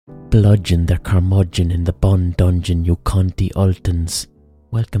Bludgeon their curmudgeon in the bun dungeon, you cunty ultons.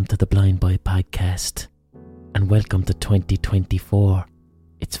 Welcome to the Blind Boy Podcast, and welcome to 2024.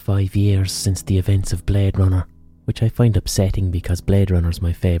 It's 5 years since the events of Blade Runner, which I find upsetting because Blade Runner is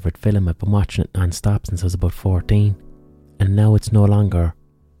my favourite film. I've been watching it non-stop since I was about 14, and now it's no longer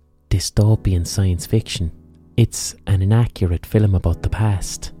dystopian science fiction. It's an inaccurate film about the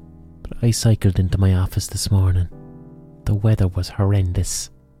past. But I cycled into my office this morning. The weather was horrendous.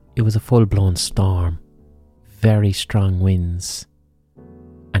 It was a full-blown storm, very strong winds,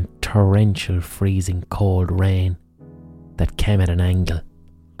 and torrential freezing cold rain that came at an angle.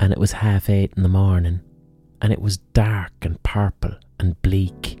 And it was 8:30 in the morning, and it was dark and purple and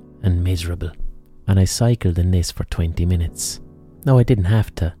bleak and miserable. And I cycled in this for 20 minutes. No, I didn't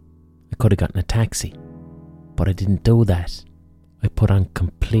have to. I could have gotten a taxi, but I didn't do that. I put on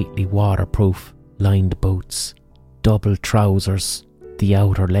completely waterproof lined boots, double trousers, the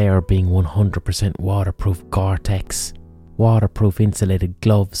outer layer being 100% waterproof Gore-Tex, waterproof insulated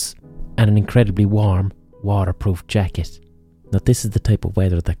gloves, and an incredibly warm waterproof jacket. Now this is the type of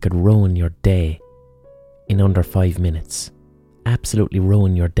weather that could ruin your day in under 5 minutes. Absolutely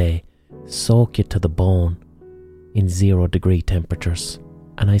ruin your day, soak you to the bone in 0-degree temperatures.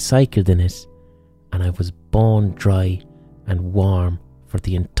 And I cycled in it, and I was bone dry and warm for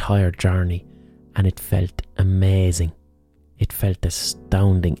the entire journey, and it felt amazing. It felt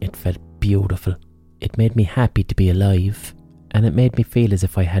astounding. It felt beautiful. It made me happy to be alive, and it made me feel as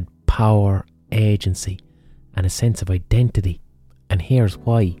if I had power, agency, and a sense of identity. And here's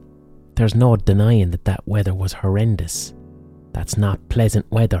why. There's no denying that weather was horrendous. That's not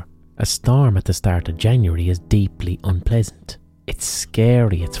pleasant weather. A storm at the start of January is deeply unpleasant. It's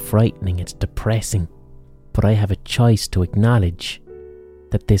scary, it's frightening, it's depressing. But I have a choice to acknowledge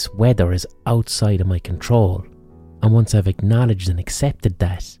that this weather is outside of my control. And once I've acknowledged and accepted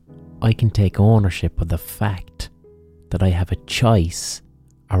that, I can take ownership of the fact that I have a choice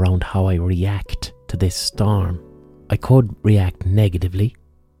around how I react to this storm. I could react negatively,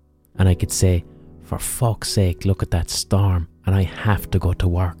 and I could say, for fuck's sake, look at that storm, and I have to go to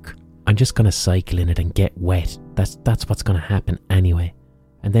work. I'm just going to cycle in it and get wet. That's what's going to happen anyway.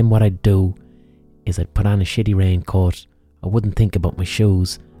 And then what I'd do is I'd put on a shitty raincoat. I wouldn't think about my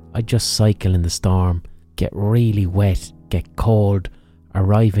shoes. I'd just cycle in the storm, get really wet, get cold,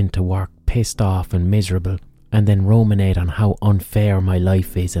 arrive into work pissed off and miserable, and then ruminate on how unfair my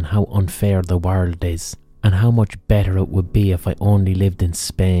life is and how unfair the world is, and how much better it would be if I only lived in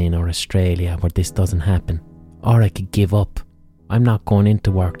Spain or Australia where this doesn't happen. Or I could give up. I'm not going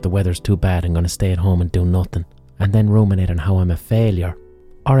into work, the weather's too bad, I'm going to stay at home and do nothing, and then ruminate on how I'm a failure.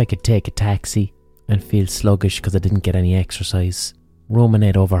 Or I could take a taxi and feel sluggish because I didn't get any exercise,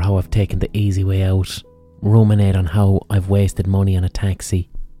 ruminate over how I've taken the easy way out, ruminate on how I've wasted money on a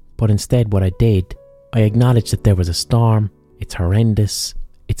taxi. But instead what I did, I acknowledged that there was a storm, it's horrendous,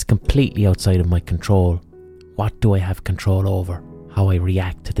 it's completely outside of my control. What do I have control over? How I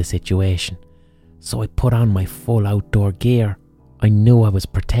react to the situation. So I put on my full outdoor gear. I knew I was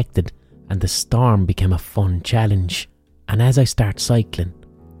protected, and the storm became a fun challenge. And as I start cycling,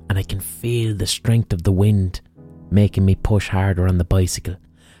 and I can feel the strength of the wind making me push harder on the bicycle,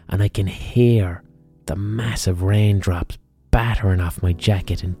 and I can hear the massive raindrops battering off my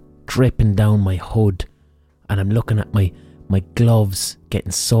jacket and dripping down my hood, and I'm looking at my gloves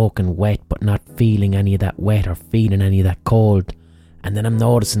getting soaking wet but not feeling any of that wet or feeling any of that cold. And then I'm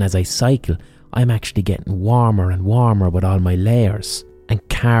noticing as I cycle, I'm actually getting warmer and warmer with all my layers, and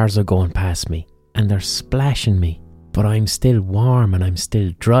cars are going past me and they're splashing me, but I'm still warm and I'm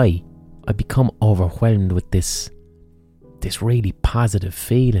still dry. I become overwhelmed with this really positive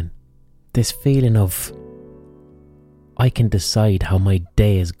feeling. This feeling of I can decide how my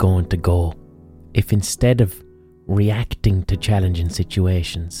day is going to go. If instead of reacting to challenging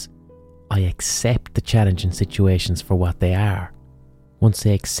situations, I accept the challenging situations for what they are. Once I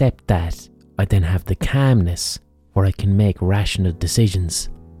accept that, I then have the calmness where I can make rational decisions.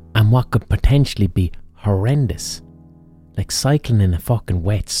 And what could potentially be horrendous, like cycling in a fucking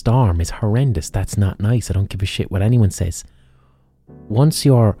wet storm, is horrendous. That's not nice. I don't give a shit what anyone says. Once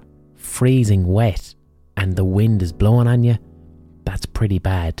you're freezing wet and the wind is blowing on you, that's pretty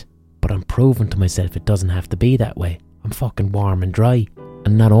bad. But I'm proving to myself it doesn't have to be that way. I'm fucking warm and dry.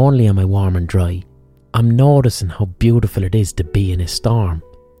 And not only am I warm and dry, I'm noticing how beautiful it is to be in a storm.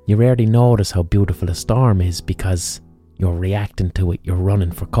 You rarely notice how beautiful a storm is because you're reacting to it, you're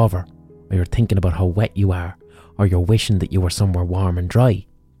running for cover, or you're thinking about how wet you are, or you're wishing that you were somewhere warm and dry.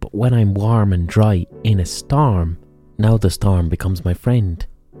 But when I'm warm and dry in a storm, now the storm becomes my friend.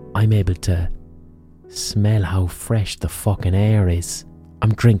 I'm able to smell how fresh the fucking air is.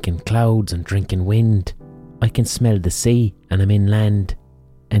 I'm drinking clouds and drinking wind. I can smell the sea and I'm inland.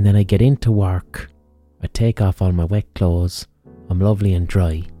 And then I get into work. I take off all my wet clothes. I'm lovely and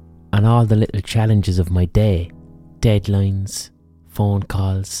dry. And all the little challenges of my day, deadlines, phone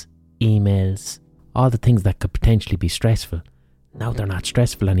calls, emails, all the things that could potentially be stressful, now they're not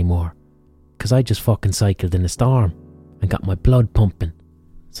stressful anymore. Because I just fucking cycled in a storm and got my blood pumping.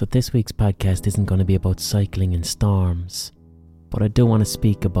 So this week's podcast isn't going to be about cycling in storms. But I do want to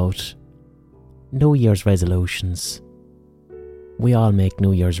speak about New Year's resolutions. We all make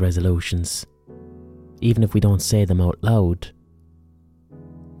New Year's resolutions, even if we don't say them out loud.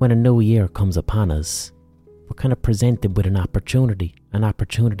 When a new year comes upon us, we're kind of presented with an opportunity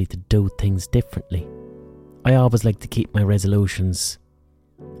to do things differently. I always like to keep my resolutions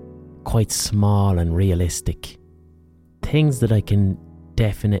quite small and realistic. Things that I can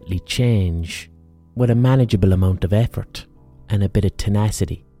definitely change with a manageable amount of effort and a bit of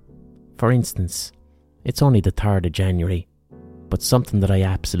tenacity. For instance, it's only the 3rd of January, but something that I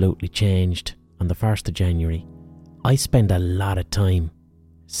absolutely changed on the 1st of January. I spend a lot of time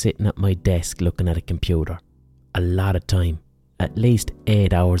sitting at my desk looking at a computer. A lot of time. At least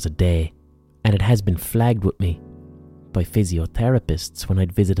 8 hours a day. And it has been flagged with me by physiotherapists when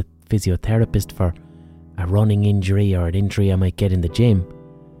I'd visit a physiotherapist for a running injury or an injury I might get in the gym.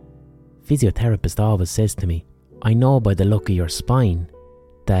 Physiotherapist always says to me, I know by the look of your spine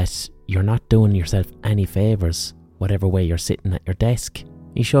that you're not doing yourself any favours whatever way you're sitting at your desk.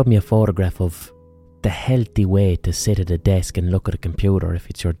 He showed me a photograph of the healthy way to sit at a desk and look at a computer if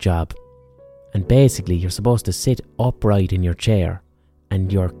it's your job. And basically you're supposed to sit upright in your chair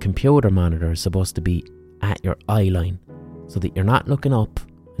and your computer monitor is supposed to be at your eye line so that you're not looking up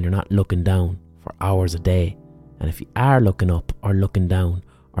and you're not looking down for hours a day. And if you are looking up or looking down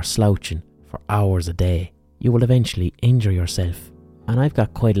or slouching for hours a day, you will eventually injure yourself. And I've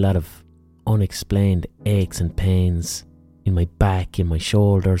got quite a lot of unexplained aches and pains in my back, in my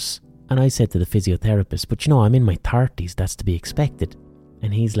shoulders. And I said to the physiotherapist, but I'm in my 30s, that's to be expected.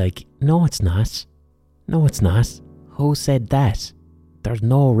 And he's like, no it's not. No it's not. Who said that? There's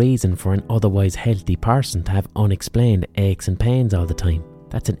no reason for an otherwise healthy person to have unexplained aches and pains all the time.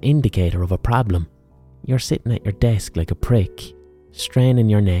 That's an indicator of a problem. You're sitting at your desk like a prick, straining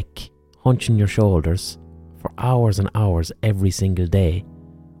your neck, hunching your shoulders for hours and hours every single day.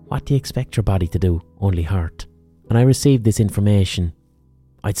 What do you expect your body to do? Only hurt. And I received this information,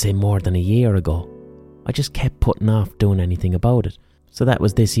 I'd say more than a year ago. I just kept putting off doing anything about it. So that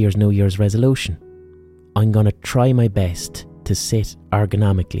was this year's New Year's resolution. I'm going to try my best to sit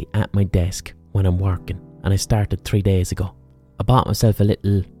ergonomically at my desk when I'm working. And I started 3 days ago. I bought myself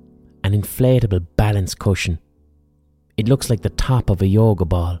an inflatable balance cushion. It looks like the top of a yoga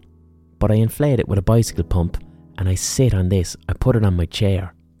ball, but I inflate it with a bicycle pump and I sit on this. I put it on my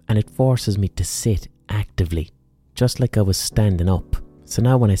chair and it forces me to sit actively, just like I was standing up. So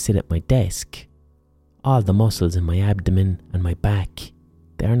now when I sit at my desk, all the muscles in my abdomen and my back,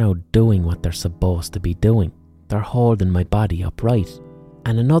 they're now doing what they're supposed to be doing. They're holding my body upright.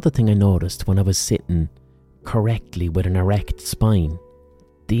 And another thing I noticed when I was sitting correctly with an erect spine,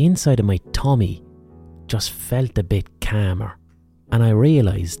 the inside of my tummy just felt a bit calmer. And I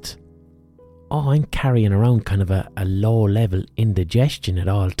realised, I'm carrying around kind of a low level indigestion at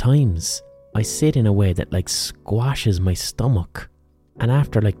all times. I sit in a way that squashes my stomach. And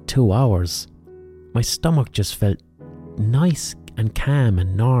after 2 hours, my stomach just felt nice and calm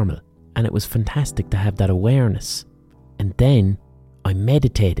and normal. And it was fantastic to have that awareness. And then I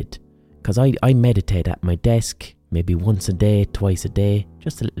meditated. Because I meditate at my desk maybe once a day, twice a day.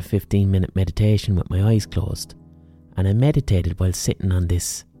 Just a little 15-minute meditation with my eyes closed. And I meditated while sitting on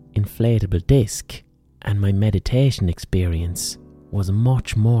this inflatable disc. And my meditation experience was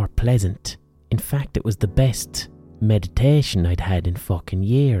much more pleasant. In fact, it was the best meditation I'd had in fucking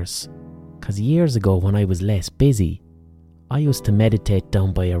years. Because years ago when I was less busy, I used to meditate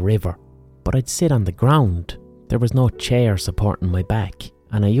down by a river, but I'd sit on the ground. There was no chair supporting my back,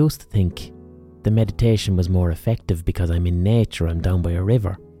 and I used to think the meditation was more effective because I'm in nature, I'm down by a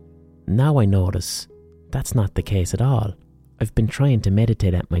river. Now I notice that's not the case at all. I've been trying to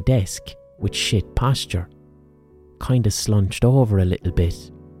meditate at my desk with shit posture, kind of slunched over a little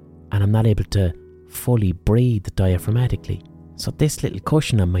bit, and I'm not able to fully breathe diaphragmatically. So this little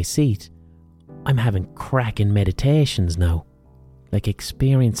cushion on my seat, I'm having cracking meditations now,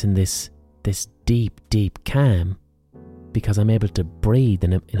 experiencing this deep calm because I'm able to breathe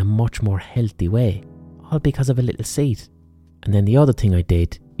in a much more healthy way, all because of a little seat. And then the other thing I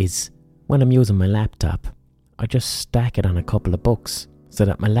did is when I'm using my laptop, I just stack it on a couple of books so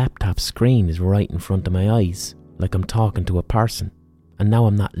that my laptop screen is right in front of my eyes, like I'm talking to a person. and now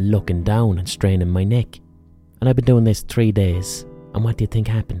I'm not looking down and straining my neck. And I've been doing this 3 days, and what do you think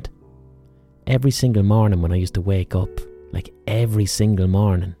happened? Every single morning when I used to wake up, like every single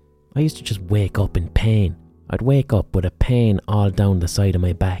morning, I used to just wake up in pain. I'd wake up with a pain all down the side of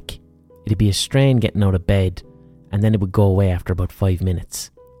my back. It'd be a strain getting out of bed, and then it would go away after about 5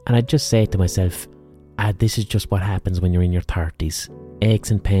 minutes. And I'd just say to myself, this is just what happens when you're in your 30s. Aches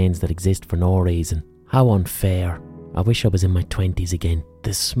and pains that exist for no reason. How unfair. I wish I was in my 20s again.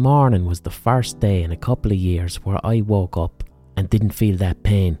 This morning was the first day in a couple of years where I woke up and didn't feel that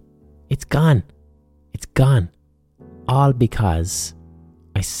pain. It's gone. It's gone. All because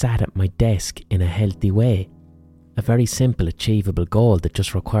I sat at my desk in a healthy way. A very simple, achievable goal that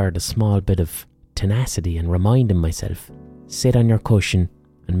just required a small bit of tenacity and reminding myself. Sit on your cushion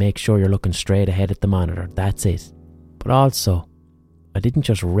and make sure you're looking straight ahead at the monitor. That's it. But also, I didn't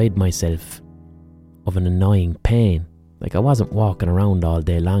just rid myself of an annoying pain. Like, I wasn't walking around all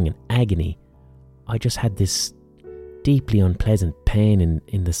day long in agony. I just had this deeply unpleasant pain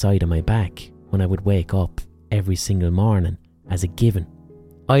in the side of my back when I would wake up every single morning as a given.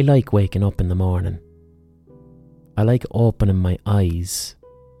 I like waking up in the morning. I like opening my eyes,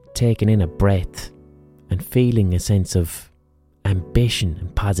 taking in a breath, and feeling a sense of ambition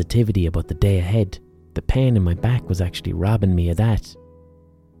and positivity about the day ahead. The pain in my back was actually robbing me of that.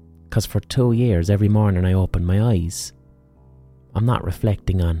 Because for 2 years, every morning I opened my eyes, I'm not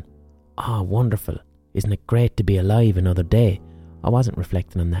reflecting on, wonderful, isn't it great to be alive another day? I wasn't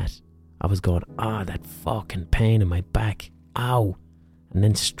reflecting on that. I was going, that fucking pain in my back, ow, and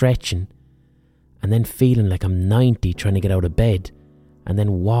then stretching, and then feeling like I'm 90 trying to get out of bed, and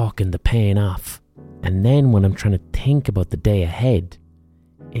then walking the pain off. And then when I'm trying to think about the day ahead,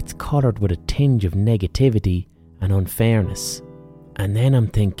 it's coloured with a tinge of negativity and unfairness. And then I'm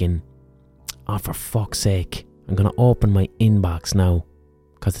thinking, for fuck's sake, I'm going to open my inbox now,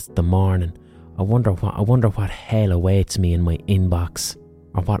 because it's the morning. I wonder what hell awaits me in my inbox,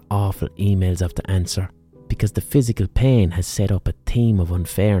 or what awful emails I have to answer. Because the physical pain has set up a theme of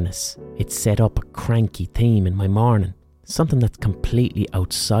unfairness. It's set up a cranky theme in my morning. Something that's completely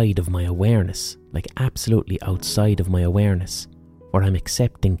outside of my awareness, like absolutely outside of my awareness, where I'm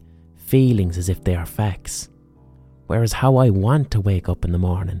accepting feelings as if they are facts. Whereas how I want to wake up in the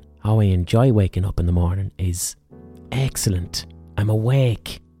morning, how I enjoy waking up in the morning is excellent. I'm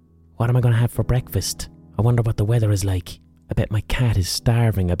awake. What am I going to have for breakfast? I wonder what the weather is like. I bet my cat is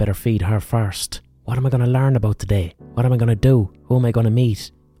starving. I better feed her first. What am I going to learn about today? What am I going to do? Who am I going to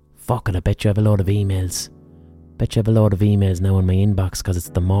meet? Fuck it, I bet you have a load of emails. Bet you have a load of emails now in my inbox because it's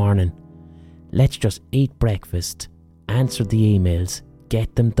the morning. Let's just eat breakfast, answer the emails,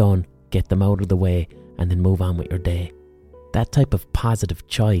 get them done, get them out of the way, and then move on with your day. That type of positive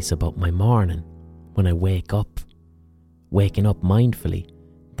choice about my morning, when I wake up, waking up mindfully,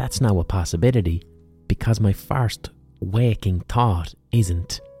 that's now a possibility because my first waking thought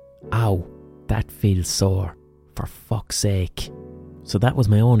isn't, ow, that feels sore, for fuck's sake. So that was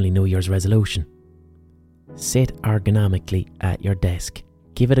my only New Year's resolution. Sit ergonomically at your desk.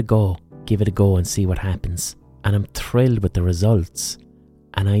 Give it a go and see what happens. And I'm thrilled with the results.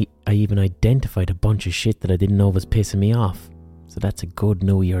 And I even identified a bunch of shit that I didn't know was pissing me off. So that's a good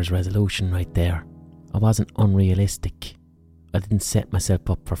New Year's resolution right there. I wasn't unrealistic. I didn't set myself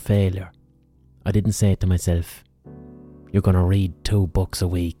up for failure. I didn't say to myself, you're going to read 2 books a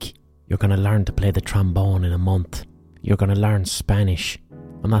week. You're going to learn to play the trombone in a month. You're going to learn Spanish.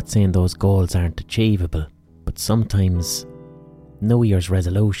 I'm not saying those goals aren't achievable, but sometimes New Year's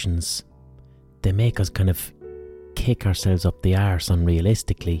resolutions, they make us kind of kick ourselves up the arse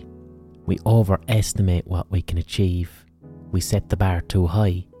unrealistically. We overestimate what we can achieve. We set the bar too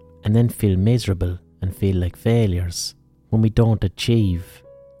high and then feel miserable and feel like failures when we don't achieve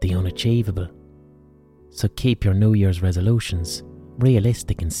the unachievable. So keep your New Year's resolutions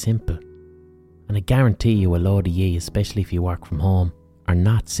realistic and simple. And I guarantee you a load of ye, especially if you work from home, are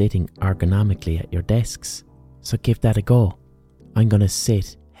not sitting ergonomically at your desks. So give that a go. I'm going to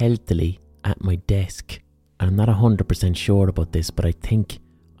sit healthily at my desk. And I'm not 100% sure about this, but I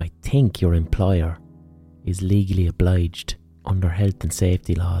think your employer is legally obliged under health and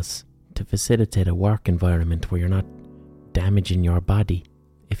safety laws to facilitate a work environment where you're not damaging your body.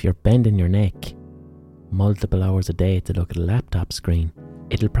 If you're bending your neck multiple hours a day to look at a laptop screen,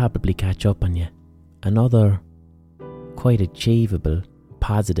 it'll probably catch up on you. Another quite achievable,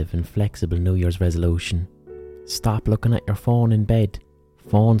 positive and flexible New Year's resolution: stop looking at your phone in bed.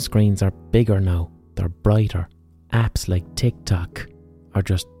 Phone screens are bigger now, they're brighter. Apps like TikTok are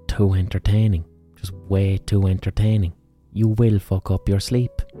just too entertaining, just way too entertaining. You will fuck up your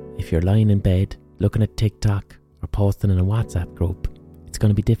sleep if you're lying in bed looking at TikTok or posting in a WhatsApp group. going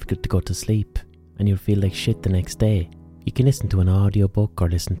to be difficult to go to sleep and you'll feel like shit the next day. You can listen to an audiobook or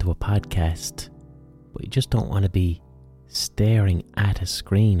listen to a podcast, but you just don't want to be staring at a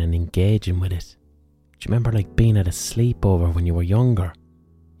screen and engaging with it. Do you remember like being at a sleepover when you were younger?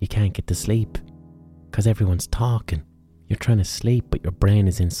 You can't get to sleep because everyone's talking. You're trying to sleep but your brain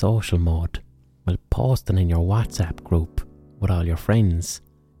is in social mode. Well, posting in your WhatsApp group with all your friends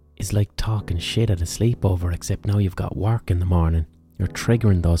is like talking shit at a sleepover, except now you've got work in the morning. You're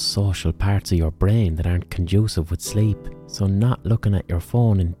triggering those social parts of your brain that aren't conducive with sleep. So not looking at your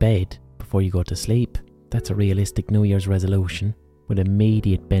phone in bed before you go to sleep, that's a realistic New Year's resolution with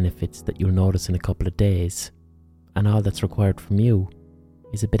immediate benefits that you'll notice in a couple of days. And all that's required from you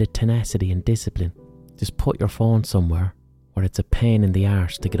is a bit of tenacity and discipline. Just put your phone somewhere where it's a pain in the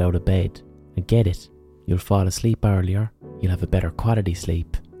arse to get out of bed and get it. You'll fall asleep earlier, you'll have a better quality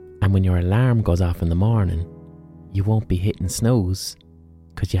sleep, and when your alarm goes off in the morning, you won't be hitting snooze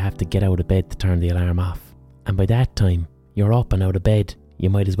because you have to get out of bed to turn the alarm off. And by that time, you're up and out of bed. You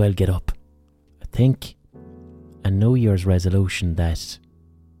might as well get up. I think a New Year's resolution that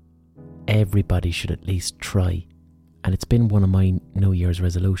everybody should at least try, and it's been one of my New Year's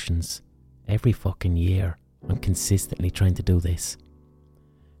resolutions every fucking year. I'm consistently trying to do this,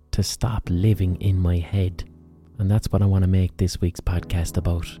 to stop living in my head. And that's what I want to make this week's podcast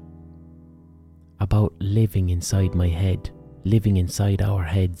about living inside my head, living inside our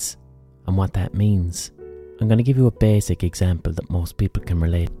heads, and what that means. I'm going to give you a basic example that most people can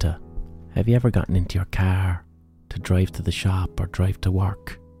relate to. Have you ever gotten into your car to drive to the shop or drive to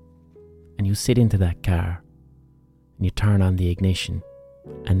work, and you sit into that car and you turn on the ignition,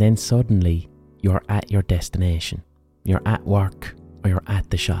 and then suddenly you're at your destination, you're at work or you're at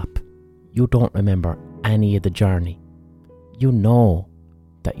the shop. You don't remember any of the journey. You know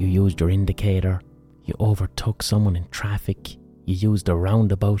that you used your indicator, you overtook someone in traffic, you used a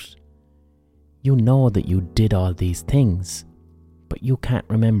roundabout. You know that you did all these things, but you can't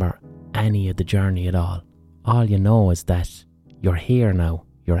remember any of the journey at all. All you know is that you're here now,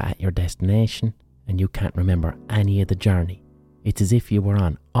 you're at your destination, and you can't remember any of the journey. It's as if you were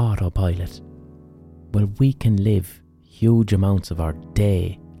on autopilot. Well, we can live huge amounts of our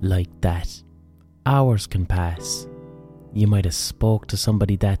day like that. Hours can pass. You might have spoke to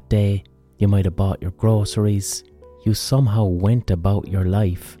somebody that day. You might have bought your groceries. You somehow went about your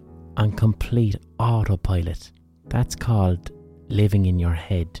life on complete autopilot. That's called living in your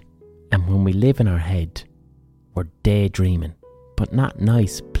head. And when we live in our head, we're daydreaming, but not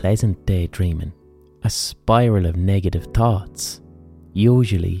nice, pleasant daydreaming. A spiral of negative thoughts,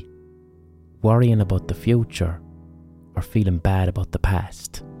 usually worrying about the future or feeling bad about the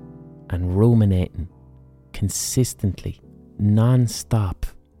past, and ruminating consistently, non-stop,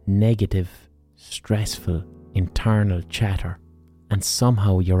 negative, stressful, internal chatter, and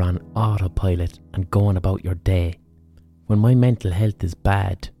somehow you're on autopilot and going about your day. When my mental health is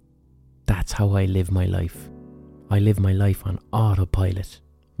bad, that's how I live my life. I live my life on autopilot.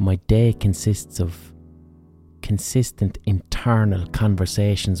 My day consists of consistent internal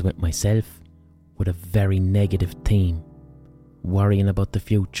conversations with myself with a very negative theme, worrying about the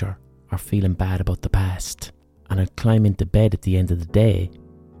future or feeling bad about the past. And I'd climb into bed at the end of the day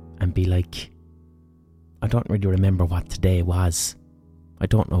and be like, I don't really remember what today was. I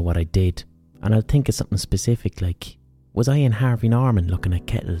don't know what I did. And I'll think of something specific like, was I in Harvey Norman looking at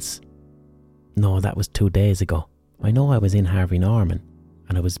kettles? No, that was 2 days ago. I know I was in Harvey Norman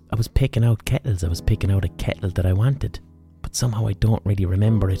and I was picking out kettles. I was picking out a kettle that I wanted, but somehow I don't really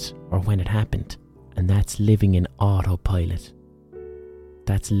remember it or when it happened. And that's living in autopilot.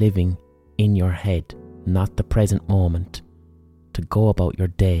 That's living in your head, not the present moment, to go about your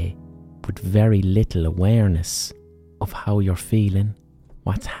day with very little awareness of how you're feeling,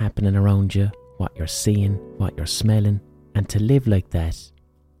 what's happening around you, what you're seeing, what you're smelling. And to live like that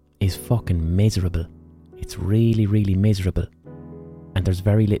is fucking miserable. It's really, really miserable. And there's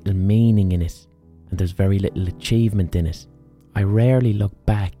very little meaning in it, and there's very little achievement in it. I rarely look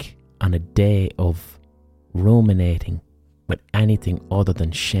back on a day of ruminating with anything other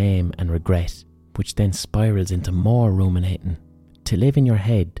than shame and regret, which then spirals into more ruminating. To live in your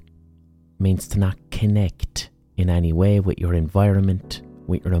head means to not connect in any way with your environment,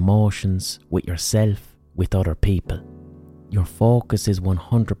 with your emotions, with yourself, with other people. Your focus is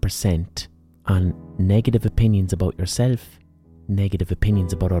 100% on negative opinions about yourself, negative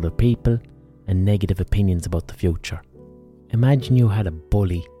opinions about other people, and negative opinions about the future. Imagine you had a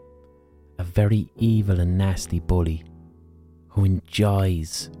bully, a very evil and nasty bully, who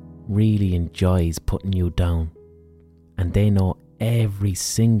really enjoys putting you down, and they know every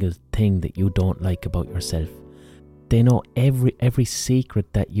single thing that you don't like about yourself. They know every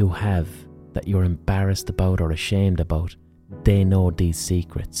secret that you have, that you're embarrassed about or ashamed about. They know these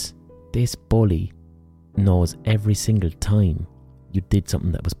secrets. This bully knows every single time you did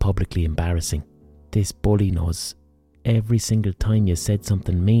something that was publicly embarrassing. This bully knows every single time you said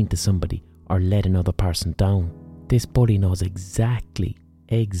something mean to somebody or let another person down. This bully knows exactly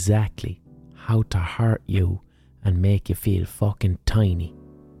how to hurt you and make you feel fucking tiny.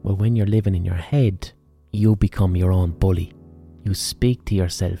 Well, when you're living in your head, you become your own bully. You speak to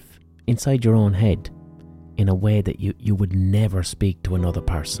yourself inside your own head in a way that you would never speak to another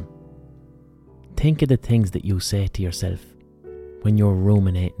person. Think of the things that you say to yourself when you're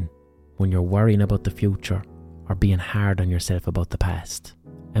ruminating, when you're worrying about the future or being hard on yourself about the past.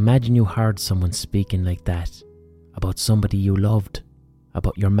 Imagine you heard someone speaking like that about somebody you loved,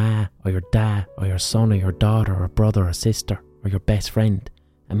 about your ma or your dad or your son or your daughter or brother or sister or your best friend.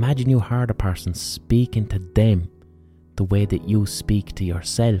 Imagine you heard a person speaking to them the way that you speak to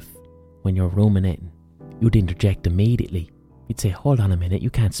yourself when you're ruminating. You'd interject immediately. You'd say, hold on a minute, you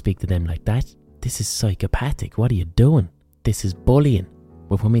can't speak to them like that. This is psychopathic. What are you doing? This is bullying.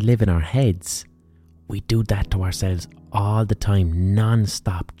 But when we live in our heads, we do that to ourselves all the time,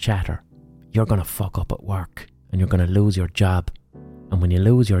 non-stop chatter. You're going to fuck up at work and you're going to lose your job. And when you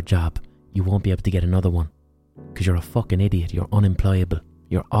lose your job, you won't be able to get another one because you're a fucking idiot. You're unemployable.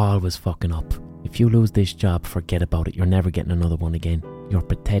 You're always fucking up. If you lose this job, forget about it. You're never getting another one again. You're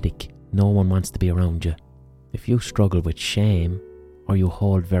pathetic. No one wants to be around you. If you struggle with shame or you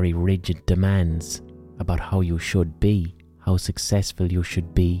hold very rigid demands about how you should be, how successful you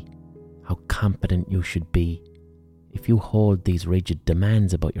should be, how competent you should be, if you hold these rigid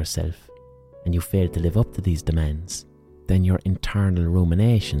demands about yourself and you fail to live up to these demands, then your internal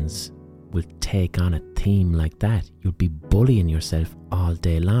ruminations will take on a theme like that. You'll be bullying yourself all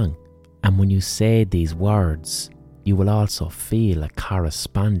day long. And when you say these words, you will also feel a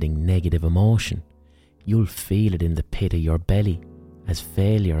corresponding negative emotion. You'll feel it in the pit of your belly as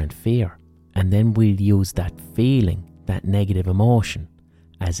failure and fear. And then we'll use that feeling, that negative emotion,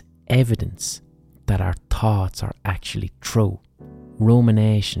 as evidence that our thoughts are actually true.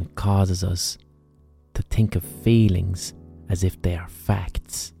 Rumination causes us to think of feelings as if they are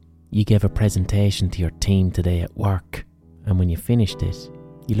facts. You gave a presentation to your team today at work, and when you finished it,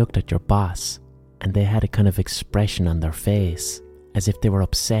 you looked at your boss and they had a kind of expression on their face as if they were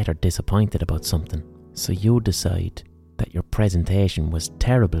upset or disappointed about something. So you decide that your presentation was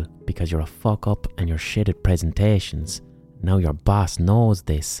terrible because you're a fuck up and you're shit at presentations. Now your boss knows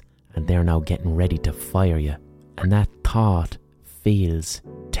this and they're now getting ready to fire you. And that thought feels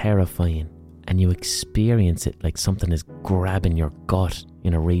terrifying and you experience it like something is grabbing your gut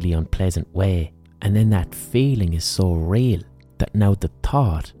in a really unpleasant way. And then that feeling is so real that now the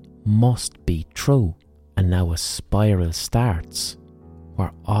thought must be true. And now a spiral starts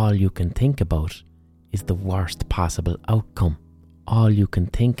where all you can think about is the worst possible outcome. All you can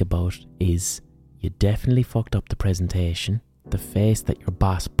think about is you definitely fucked up the presentation. The face that your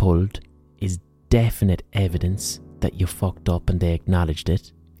boss pulled is definite evidence that you fucked up and they acknowledged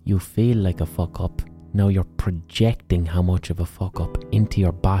it. You feel like a fuck up. Now you're projecting how much of a fuck up into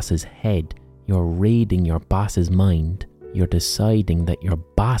your boss's head. You're reading your boss's mind. You're deciding that your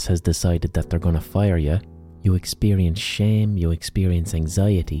boss has decided that they're going to fire you. You experience shame. You experience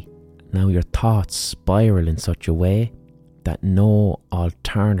anxiety. Now your thoughts spiral in such a way that no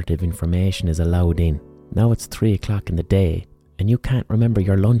alternative information is allowed in. Now it's 3 o'clock in the day and you can't remember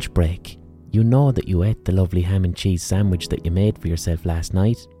your lunch break. You know that you ate the lovely ham and cheese sandwich that you made for yourself last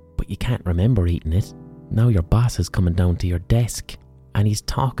night, but you can't remember eating it. Now your boss is coming down to your desk and he's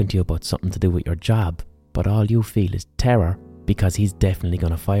talking to you about something to do with your job, but all you feel is terror because he's definitely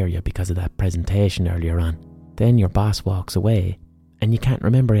going to fire you because of that presentation earlier on. Then your boss walks away and you can't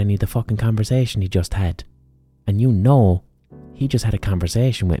remember any of the fucking conversation he just had. And you know he just had a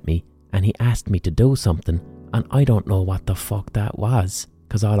conversation with me and he asked me to do something and I don't know what the fuck that was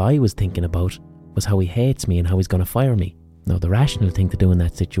because all I was thinking about was how he hates me and how he's going to fire me. Now the rational thing to do in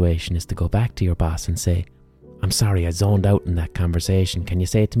that situation is to go back to your boss and say, I'm sorry, I zoned out in that conversation. Can you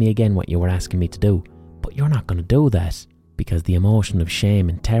say to me again what you were asking me to do? But you're not going to do that because the emotion of shame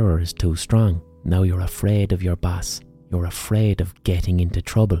and terror is too strong. Now you're afraid of your boss. You're afraid of getting into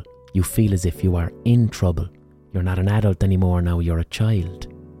trouble. You feel as if you are in trouble. You're not an adult anymore now, you're a child.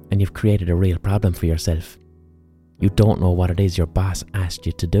 And you've created a real problem for yourself. You don't know what it is your boss asked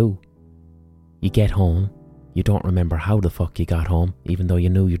you to do. You get home. You don't remember how the fuck you got home, even though you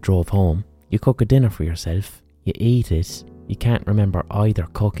knew you drove home. You cook a dinner for yourself. You eat it. You can't remember either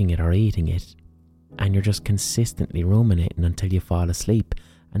cooking it or eating it. And you're just consistently ruminating until you fall asleep.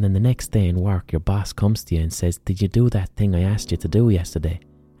 And then the next day in work, your boss comes to you and says, did you do that thing I asked you to do yesterday?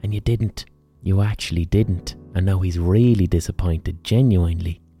 And you didn't. You actually didn't. And now he's really disappointed,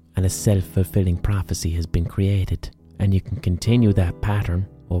 genuinely. And a self-fulfilling prophecy has been created. And you can continue that pattern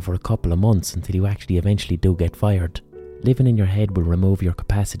over a couple of months until you actually eventually do get fired. Living in your head will remove your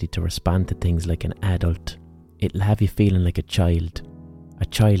capacity to respond to things like an adult. It'll have you feeling like a child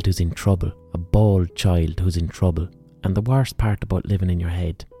who's in trouble, a bold child who's in trouble. And the worst part about living in your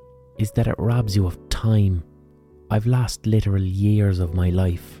head is that it robs you of time. I've lost literal years of my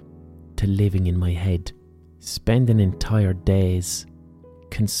life to living in my head, spending entire days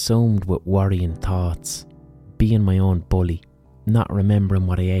consumed with worrying thoughts, being my own bully, not remembering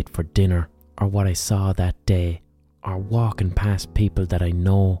what I ate for dinner or what I saw that day, or walking past people that I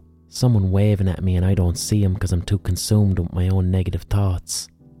know, someone waving at me and I don't see him because I'm too consumed with my own negative thoughts,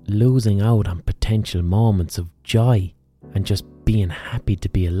 losing out on potential moments of joy and just being happy to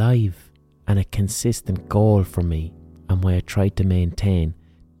be alive. And a consistent goal for me, and why I try to maintain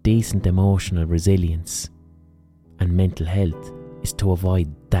decent emotional resilience and mental health, is to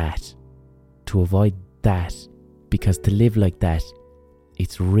avoid that. Because to live like that,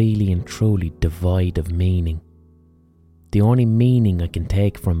 it's really and truly devoid of meaning. The only meaning I can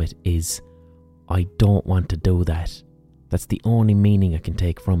take from it is, I don't want to do that. That's the only meaning I can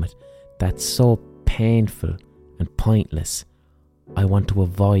take from it. That's so painful and pointless. I want to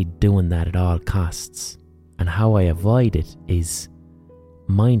avoid doing that at all costs. And how I avoid it is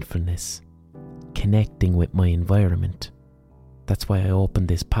mindfulness, connecting with my environment. That's why I opened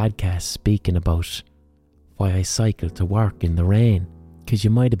this podcast speaking about why I cycle to work in the rain. Because you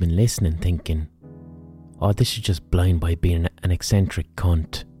might have been listening thinking, oh, this is just blind by being an eccentric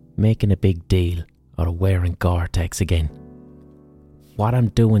cunt, making a big deal, or wearing Gore-Tex again. What I'm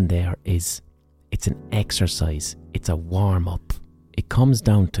doing there is, it's an exercise, it's a warm-up. It comes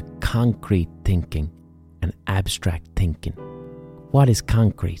down to concrete thinking and abstract thinking. What is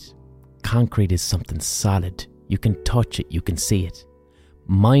concrete? Concrete is something solid. You can touch it, you can see it.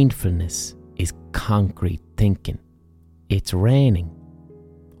 Mindfulness is concrete thinking. It's raining.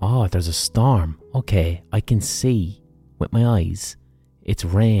 Oh, there's a storm. Okay, I can see with my eyes. It's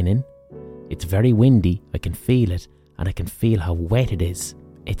raining. It's very windy. I can feel it, and I can feel how wet it is.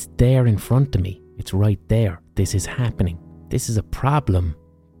 It's there in front of me. It's right there. This is happening. This is a problem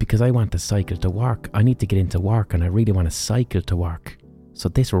because I want to cycle to work. I need to get into work and I really want to cycle to work. So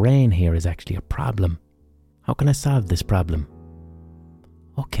this rain here is actually a problem. How can I solve this problem?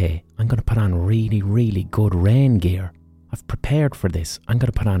 Okay, I'm going to put on really, really good rain gear. I've prepared for this. I'm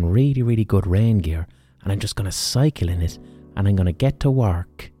going to put on really, really good rain gear and I'm just going to cycle in it and I'm going to get to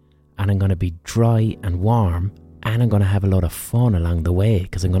work and I'm going to be dry and warm and I'm going to have a lot of fun along the way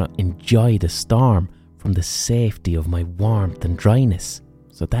because I'm going to enjoy the storm from the safety of my warmth and dryness.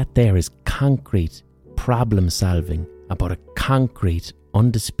 So that there is concrete problem solving about a concrete,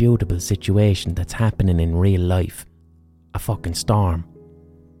 undisputable situation that's happening in real life. A fucking storm.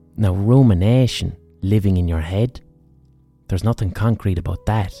 Now rumination, living in your head, there's nothing concrete about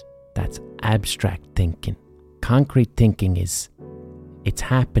that. That's abstract thinking. Concrete thinking is, it's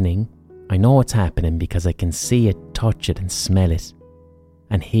happening. I know it's happening because I can see it, touch it and smell it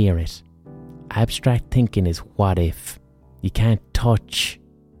and hear it. Abstract thinking is what if. You can't touch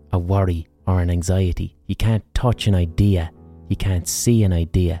a worry or an anxiety. You can't touch an idea. You can't see an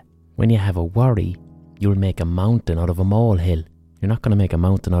idea. When you have a worry, you'll make a mountain out of a molehill. You're not going to make a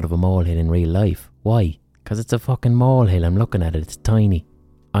mountain out of a molehill in real life. Why? Because it's a fucking molehill. I'm looking at it. It's tiny.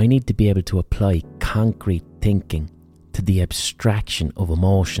 I need to be able to apply concrete thinking to the abstraction of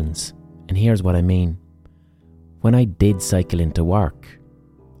emotions. And here's what I mean. When I did cycle into work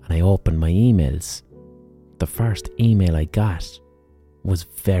and I opened my emails, the first email I got was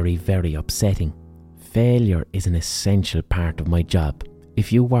very, very upsetting. Failure is an essential part of my job.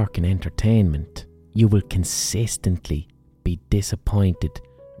 If you work in entertainment, you will consistently be disappointed,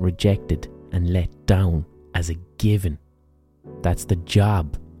 rejected and let down as a given. That's the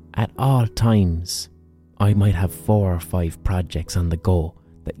job. At all times, I might have 4 or 5 projects on the go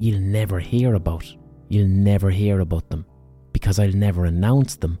that you'll never hear about. You'll never hear about them because I'll never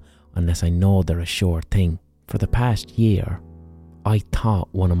announce them unless I know they're a sure thing. For the past year, I thought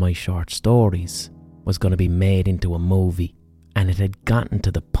one of my short stories was going to be made into a movie, and it had gotten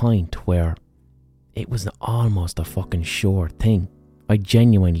to the point where it was almost a fucking sure thing. I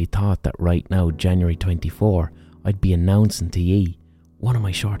genuinely thought that right now, January 24, I'd be announcing to ye, one of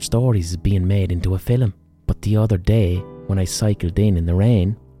my short stories is being made into a film. But the other day, when I cycled in the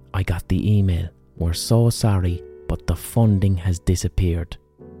rain, I got the email. We're so sorry, but the funding has disappeared.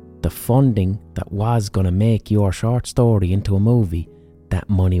 The funding that was going to make your short story into a movie that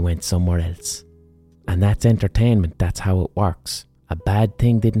money went somewhere else. And that's entertainment, that's how it works. A bad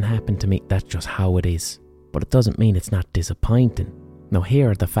thing didn't happen to me, that's just how it is. But it doesn't mean it's not disappointing. Now here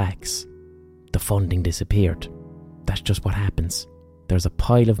are the facts. The funding disappeared. That's just what happens. There's a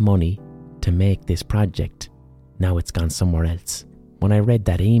pile of money to make this project. Now it's gone somewhere else. When I read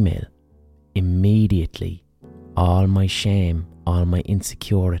that email, immediately, all my shame, all my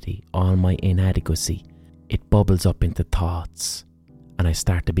insecurity, all my inadequacy, it bubbles up into thoughts. And I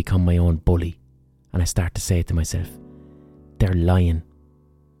start to become my own bully. And I start to say to myself, they're lying.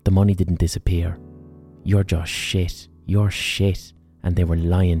 The money didn't disappear. You're just shit. You're shit. And they were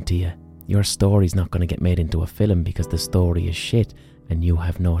lying to you. Your story's not going to get made into a film because the story is shit and you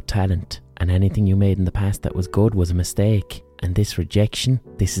have no talent. And anything you made in the past that was good was a mistake. And this rejection,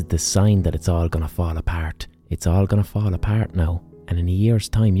 this is the sign that it's all going to fall apart. It's all going to fall apart now. And in a year's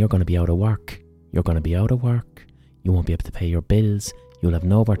time, you're going to be out of work. You're going to be out of work. You won't be able to pay your bills. You'll have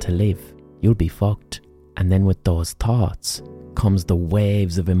nowhere to live. You'll be fucked. And then with those thoughts comes the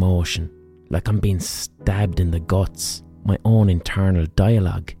waves of emotion. Like I'm being stabbed in the guts. My own internal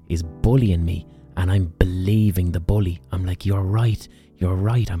dialogue is bullying me. And I'm believing the bully. I'm like, you're right,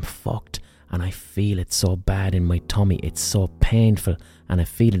 I'm fucked. And I feel it so bad in my tummy. It's so painful. And I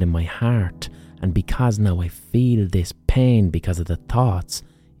feel it in my heart. And because now I feel this pain because of the thoughts,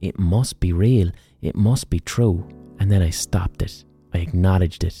 it must be real. It must be true. And then I stopped it. I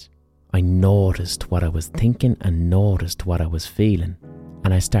acknowledged it. I noticed what I was thinking and noticed what I was feeling.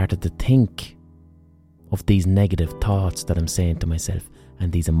 And I started to think of these negative thoughts that I'm saying to myself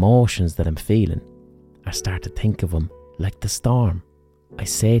and these emotions that I'm feeling. I start to think of them like the storm. I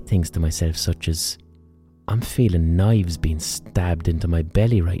say things to myself such as, I'm feeling knives being stabbed into my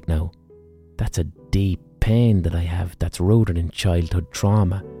belly right now. That's a deep pain that I have that's rooted in childhood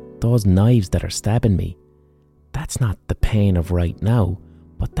trauma. Those knives that are stabbing me, that's not the pain of right now,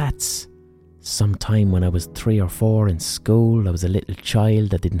 but that's sometime when I was 3 or 4 in school. I was a little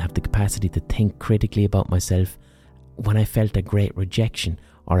child. I didn't have the capacity to think critically about myself. When I felt a great rejection,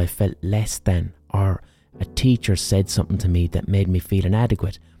 or I felt less than, or a teacher said something to me that made me feel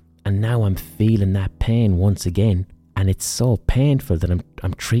inadequate, and now I'm feeling that pain once again, and it's so painful that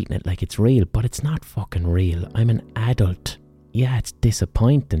I'm treating it like it's real, but it's not fucking real. I'm an adult. Yeah, it's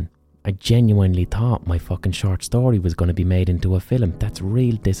disappointing. I genuinely thought my fucking short story was going to be made into a film. That's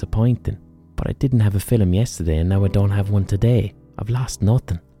real disappointing. But I didn't have a film yesterday and now I don't have one today. I've lost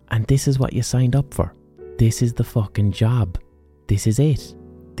nothing. And this is what you signed up for. This is the fucking job. This is it.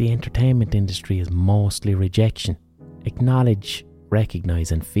 The entertainment industry is mostly rejection. Acknowledge,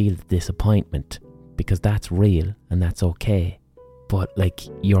 recognise and feel the disappointment because that's real and that's okay. But like,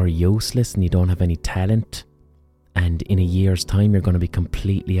 you're useless and you don't have any talent, and in a year's time you're going to be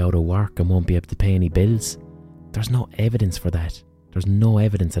completely out of work and won't be able to pay any bills. There's no evidence for that. There's no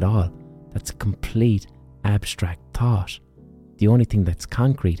evidence at all. That's a complete abstract thought. The only thing that's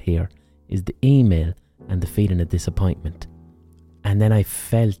concrete here is the email and the feeling of disappointment. And then I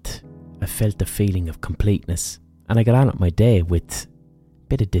felt the feeling of completeness. And I got on with my day with a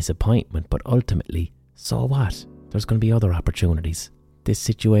bit of disappointment, but ultimately, so what? There's going to be other opportunities. This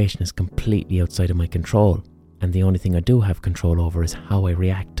situation is completely outside of my control. And the only thing I do have control over is how I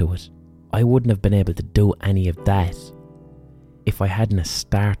react to it. I wouldn't have been able to do any of that if I hadn't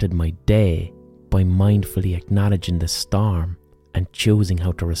started my day by mindfully acknowledging the storm and choosing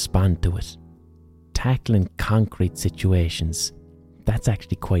how to respond to it. Tackling concrete situations, that's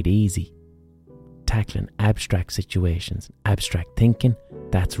actually quite easy. Tackling abstract situations, abstract thinking,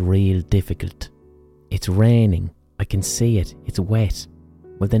 that's real difficult. It's raining, I can see it, it's wet.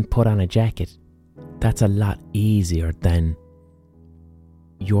 Well then put on a jacket. That's a lot easier than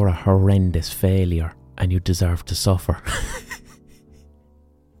you're a horrendous failure and you deserve to suffer.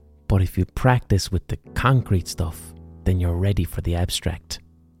 But if you practice with the concrete stuff, then you're ready for the abstract.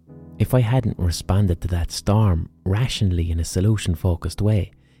 If I hadn't responded to that storm rationally in a solution-focused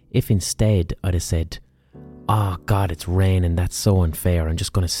way, if instead I'd have said, oh God, it's raining, that's so unfair, I'm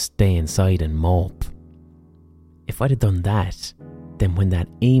just going to stay inside and mope. If I'd have done that, then when that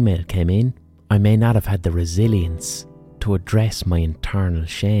email came in, I may not have had the resilience to address my internal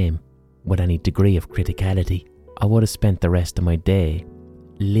shame with any degree of criticality. I would have spent the rest of my day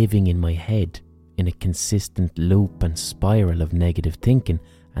living in my head in a consistent loop and spiral of negative thinking,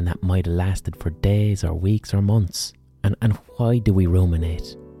 and that might have lasted for days or weeks or months. And why do we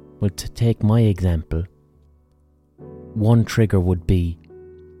ruminate? Well, to take my example, one trigger would be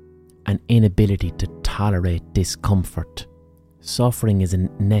an inability to tolerate discomfort. Suffering is a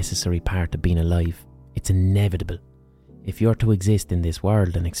necessary part of being alive. It's inevitable. If you're to exist in this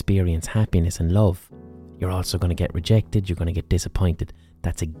world and experience happiness and love, You're also going to get rejected. You're going to get disappointed.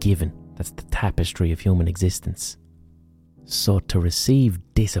 That's a given. That's the tapestry of human existence. So to receive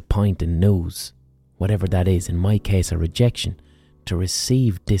disappointing news, whatever that is, in my case a rejection, to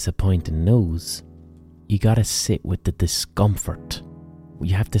receive disappointing news, you got to sit with the discomfort.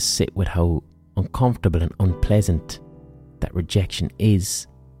 You have to sit with how uncomfortable and unpleasant that rejection is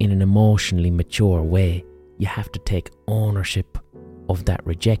in an emotionally mature way. You have to take ownership of that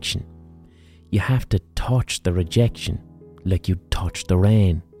rejection. You have to touch the rejection like you'd touch the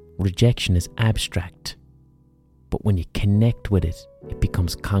rain. Rejection is abstract, but when you connect with it, it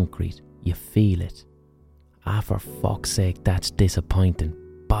becomes concrete. You feel it. For fuck's sake, that's disappointing.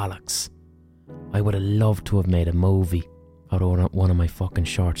 Bollocks. I would have loved to have made a movie out of one of my fucking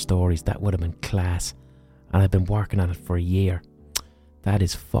short stories. That would have been class. And I've been working on it for a year. That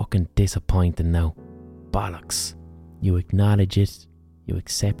is fucking disappointing now. Bollocks. You acknowledge it. You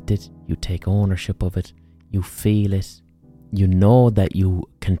accept it. You take ownership of it. You feel it. You know that you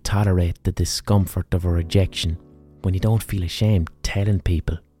can tolerate the discomfort of a rejection when you don't feel ashamed telling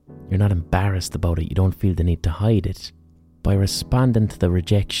people. You're not embarrassed about it. You don't feel the need to hide it. By responding to the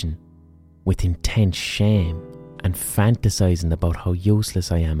rejection with intense shame and fantasizing about how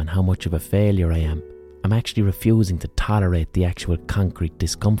useless I am and how much of a failure I am, I'm actually refusing to tolerate the actual concrete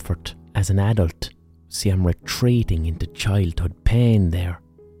discomfort. As an adult, see, I'm retreating into childhood pain there.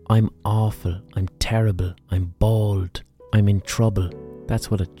 I'm awful, I'm terrible, I'm bald, I'm in trouble. That's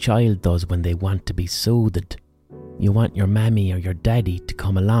what a child does when they want to be soothed. You want your mammy or your daddy to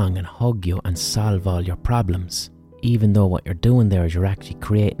come along and hug you and solve all your problems, even though what you're doing there is you're actually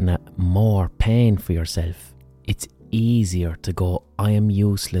creating more pain for yourself. It's easier to go, I am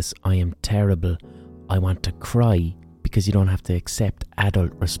useless, I am terrible, I want to cry, because you don't have to accept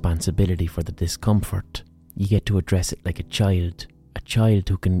adult responsibility for the discomfort. You get to address it like a child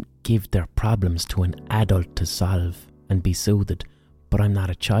who can give their problems to an adult to solve and be soothed. But I'm not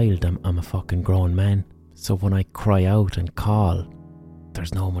a child, I'm a fucking grown man. So when I cry out and call,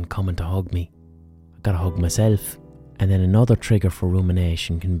 there's no one coming to hug me. I gotta hug myself. And then another trigger for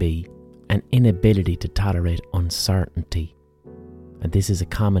rumination can be an inability to tolerate uncertainty. And this is a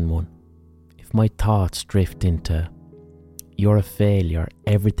common one. If my thoughts drift into, you're a failure,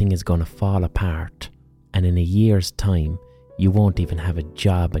 everything is gonna fall apart, and in a year's time, you won't even have a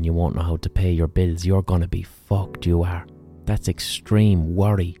job and you won't know how to pay your bills, you're gonna be fucked, you are. That's extreme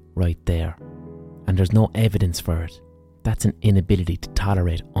worry right there. And there's no evidence for it. That's an inability to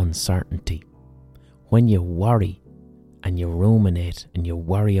tolerate uncertainty. When you worry and you ruminate and you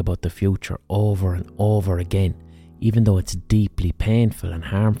worry about the future over and over again, even though it's deeply painful and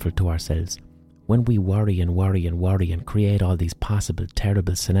harmful to ourselves, when we worry and worry and worry and create all these possible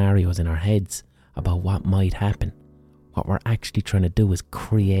terrible scenarios in our heads about what might happen, what we're actually trying to do is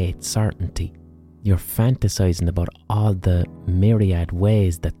create certainty. You're fantasizing about all the myriad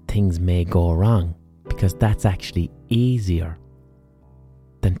ways that things may go wrong, because that's actually easier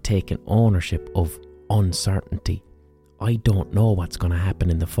than taking ownership of uncertainty. I don't know what's going to happen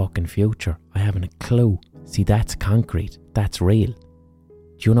in the fucking future. I haven't a clue. See, that's concrete. That's real.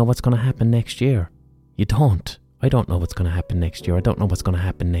 Do you know what's going to happen next year? You don't. I don't know what's going to happen next year. I don't know what's going to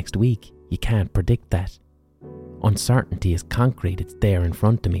happen next week. You can't predict that. Uncertainty is concrete. It's there in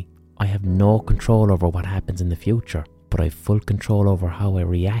front of me. I have no control over what happens in the future, but I have full control over how I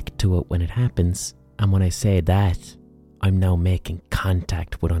react to it when it happens. And when I say that, I'm now making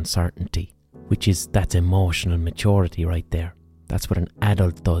contact with uncertainty, that's emotional maturity right there. That's what an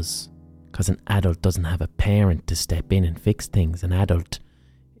adult does, because an adult doesn't have a parent to step in and fix things.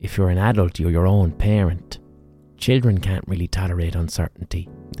 If you're an adult, you're your own parent. Children can't really tolerate uncertainty.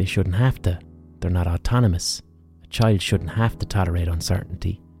 They shouldn't have to. They're not autonomous. A child shouldn't have to tolerate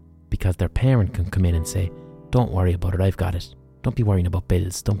uncertainty, because their parent can come in and say, don't worry about it, I've got it. Don't be worrying about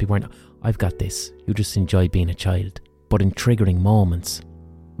bills. Don't be worrying, I've got this. You just enjoy being a child. But in triggering moments,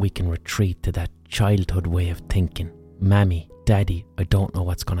 we can retreat to that childhood way of thinking. Mammy, Daddy, I don't know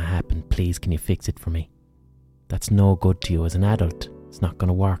what's going to happen. Please, can you fix it for me? That's no good to you as an adult. It's not going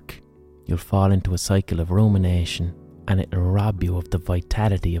to work. You'll fall into a cycle of rumination, and it'll rob you of the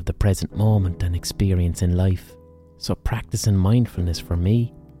vitality of the present moment and experience in life. So practicing mindfulness for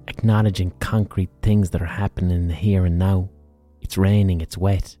me, acknowledging concrete things that are happening in the here and now. It's raining, it's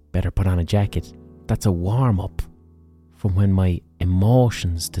wet, better put on a jacket. That's a warm-up from when my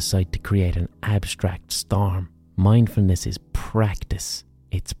emotions decide to create an abstract storm. Mindfulness is practice.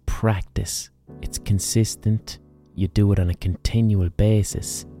 It's practice. It's consistent. You do it on a continual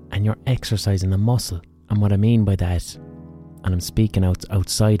basis, and you're exercising a muscle. And what I mean by that, and I'm speaking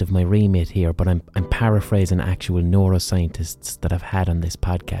outside of my remit here, but I'm paraphrasing actual neuroscientists that I've had on this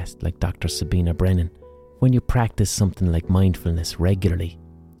podcast, like Dr. Sabina Brennan, When you practice something like mindfulness regularly,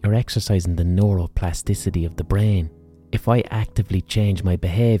 you're exercising the neuroplasticity of the brain. If I actively change my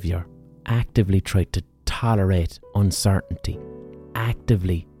behaviour, actively try to tolerate uncertainty,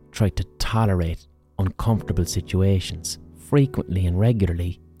 actively try to tolerate uncomfortable situations frequently and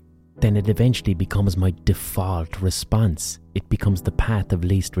regularly, then it eventually becomes my default response. It becomes the path of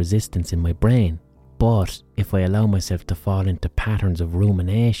least resistance in my brain. But if I allow myself to fall into patterns of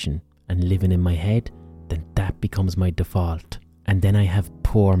rumination and living in my head, then that becomes my default. And then I have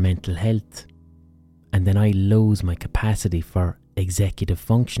poor mental health. And then I lose my capacity for executive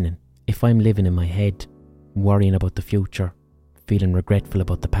functioning. If I'm living in my head, worrying about the future, feeling regretful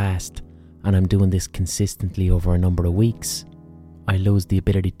about the past, and I'm doing this consistently over a number of weeks, I lose the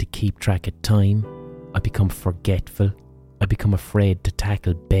ability to keep track of time. I become forgetful. I become afraid to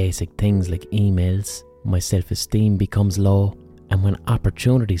tackle basic things like emails. My self-esteem becomes low. And when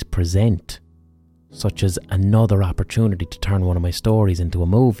opportunities present, such as another opportunity to turn one of my stories into a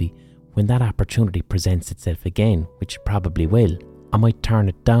movie, when that opportunity presents itself again, which it probably will, I might turn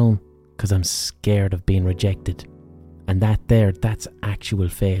it down because I'm scared of being rejected. And that's actual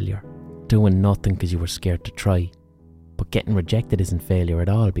failure. Doing nothing because you were scared to try. But getting rejected isn't failure at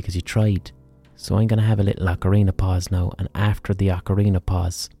all because you tried. So I'm going to have a little ocarina pause now, and after the ocarina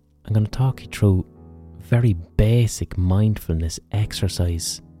pause, I'm going to talk you through a very basic mindfulness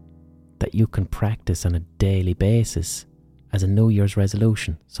exercise that you can practice on a daily basis as a New Year's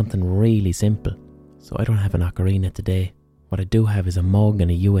resolution, something really simple. So I don't have an ocarina today. What I do have is a mug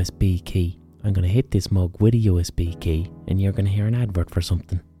and a USB key. I'm going to hit this mug with a USB key and you're going to hear an advert for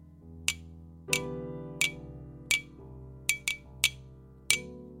something.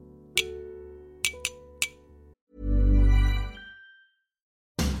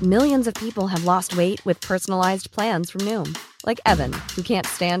 Millions of people have lost weight with personalized plans from Noom. Like Evan, who can't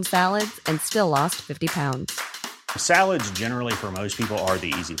stand salads and still lost 50 pounds. Salads generally for most people are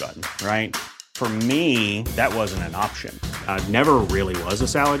the easy button, right? For me, that wasn't an option. I never really was a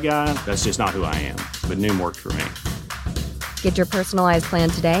salad guy. That's just not who I am. But Noom worked for me. Get your personalized plan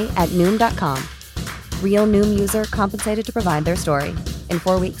today at Noom.com. Real Noom user compensated to provide their story. In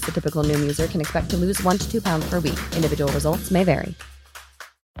 4 weeks, the typical Noom user can expect to lose 1 to 2 pounds per week. Individual results may vary.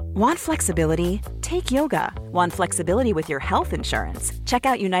 Want flexibility? Take yoga. Want flexibility with your health insurance? Check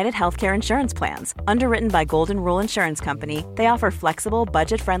out United Healthcare Insurance Plans. Underwritten by Golden Rule Insurance Company, they offer flexible,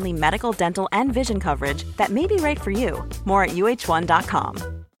 budget-friendly medical, dental, and vision coverage that may be right for you. More at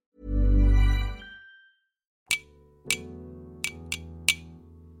uh1.com.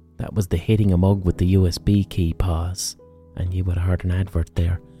 That was the hitting a mug with the USB key pause, and you would have heard an advert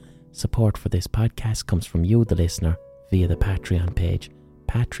there. Support for this podcast comes from you, the listener, via the Patreon page,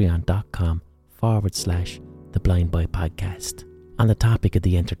 patreon.com/The Blind Boy Podcast. On the topic of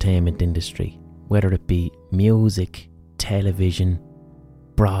the entertainment industry, whether it be music, television,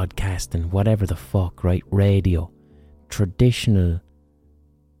 broadcasting, whatever the fuck, right? Radio, traditional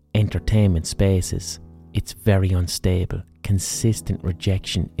entertainment spaces, it's very unstable. Consistent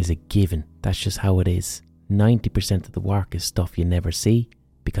rejection is a given. That's just how it is. 90% of the work is stuff you never see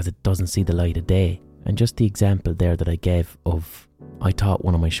because it doesn't see the light of day. And just the example there that I gave of, I thought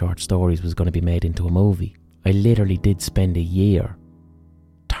one of my short stories was going to be made into a movie. I literally did spend a year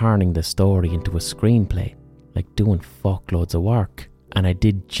turning the story into a screenplay, like doing fuckloads of work. And I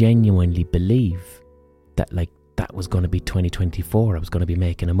did genuinely believe that that was going to be 2024. I was going to be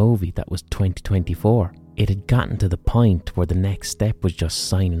making a movie. That was 2024. It had gotten to the point where the next step was just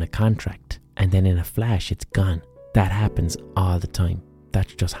signing a contract. And then in a flash, it's gone. That happens all the time.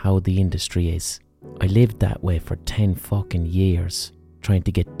 That's just how the industry is. I lived that way for 10 fucking years, trying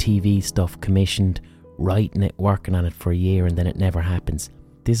to get TV stuff commissioned, writing it, working on it for a year, and then it never happens.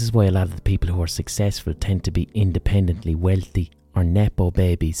 This is why a lot of the people who are successful tend to be independently wealthy or nepo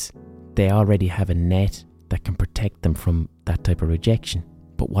babies. They already have a net that can protect them from that type of rejection.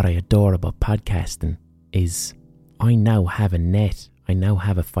 But what I adore about podcasting is I now have a net. I now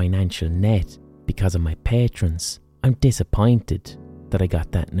have a financial net because of my patrons. I'm disappointed that I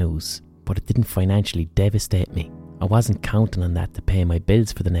got that news, but it didn't financially devastate me. I wasn't counting on that to pay my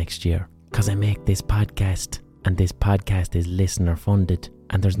bills for the next year because I make this podcast and this podcast is listener funded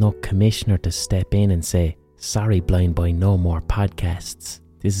and there's no commissioner to step in and say, sorry Blind Boy, no more podcasts.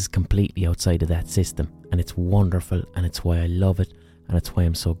 This is completely outside of that system and it's wonderful and it's why I love it and it's why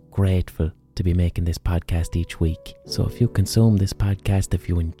I'm so grateful to be making this podcast each week. So if you consume this podcast, if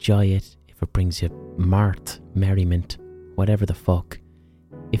you enjoy it, if it brings you mirth, merriment, whatever the fuck,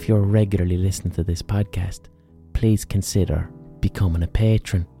 if you're regularly listening to this podcast, please consider becoming a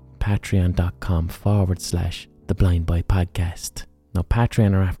patron. Patreon.com/The Blind Boy Podcast. Now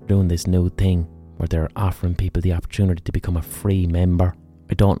Patreon are after doing this new thing where they're offering people the opportunity to become a free member.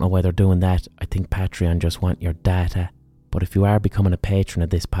 I don't know why they're doing that. I think Patreon just want your data. But if you are becoming a patron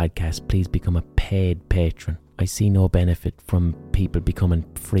of this podcast, please become a paid patron. I see no benefit from people becoming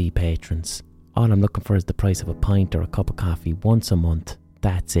free patrons. All I'm looking for is the price of a pint or a cup of coffee once a month.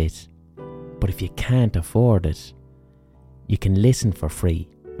 That's it. But if you can't afford it, you can listen for free.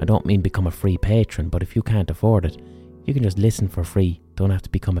 I don't mean become a free patron, but if you can't afford it, you can just listen for free. Don't have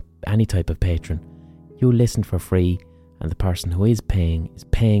to become any type of patron. You listen for free, and the person who is paying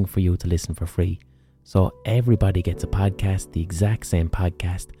for you to listen for free. So everybody gets a podcast, the exact same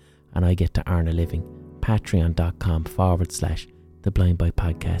podcast, and I get to earn a living. Patreon.com/The Blind Boy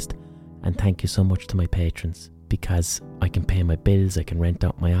Podcast. And thank you so much to my patrons, because I can pay my bills, I can rent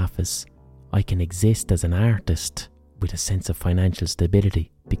out my office, I can exist as an artist with a sense of financial stability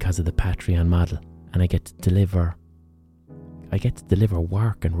because of the Patreon model. And I get to deliver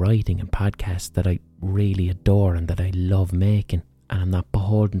work and writing and podcasts that I really adore and that I love making. And I'm not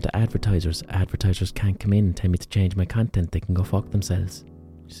beholden to advertisers. Advertisers can't come in and tell me to change my content. They can go fuck themselves.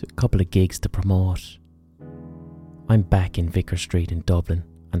 Just a couple of gigs to promote. I'm back in Vicar Street in Dublin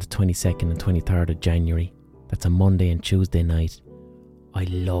on the 22nd and 23rd of January. That's a Monday and Tuesday night. I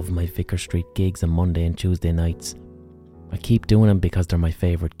love my Vicar Street gigs on Monday and Tuesday nights. I keep doing them because they're my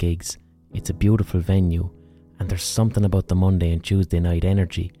favourite gigs. It's a beautiful venue, and there's something about the Monday and Tuesday night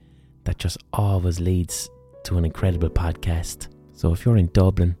energy that just always leads to an incredible podcast. So if you're in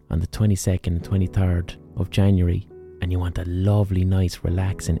Dublin on the 22nd and 23rd of January and you want a lovely, nice,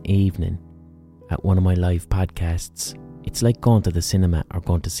 relaxing evening at one of my live podcasts, it's like going to the cinema or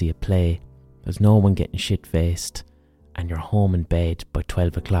going to see a play. There's no one getting shit-faced and you're home in bed by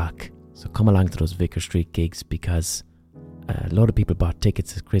 12 o'clock. So come along to those Vicar Street gigs, because a lot of people bought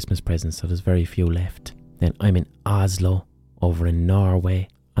tickets as Christmas presents, so there's very few left. Then I'm in Oslo, over in Norway,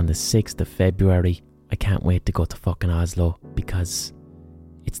 on the 6th of February. I can't wait to go to fucking Oslo, because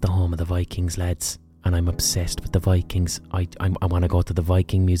it's the home of the Vikings, lads, and I'm obsessed with the Vikings. I want to go to the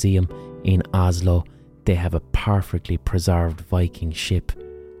Viking Museum in Oslo. They have a perfectly preserved Viking ship.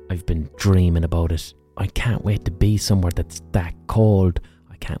 I've been dreaming about it. I can't wait to be somewhere that's that cold.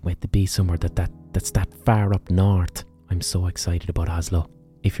 I can't wait to be somewhere that's that far up north. I'm so excited about Oslo.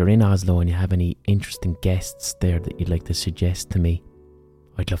 If you're in Oslo and you have any interesting guests there that you'd like to suggest to me,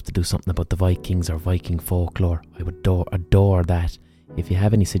 I'd love to do something about the Vikings or Viking folklore. I would adore that. If you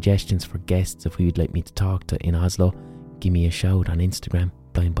have any suggestions for guests of who you'd like me to talk to in Oslo, give me a shout on Instagram,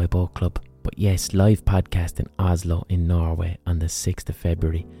 Blind Boy Boat Club. But yes, live podcast in Oslo in Norway on the 6th of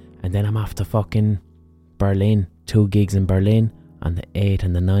February. And then I'm off to fucking Berlin. 2 gigs in Berlin on the 8th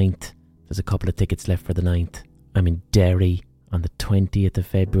and the 9th. There's a couple of tickets left for the 9th. I'm in Derry on the 20th of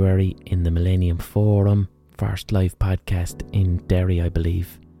February in the Millennium Forum. First live podcast in Derry, I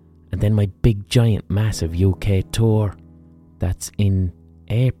believe. And then my big, giant, massive UK tour. That's in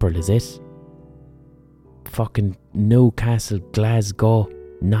April, is it? Fucking Newcastle, Glasgow,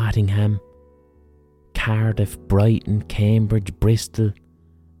 Nottingham, Cardiff, Brighton, Cambridge, Bristol,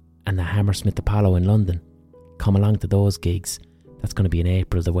 and the Hammersmith Apollo in London. Come along to those gigs. That's going to be in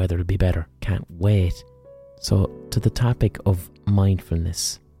April. The weather will be better. Can't wait. So, to the topic of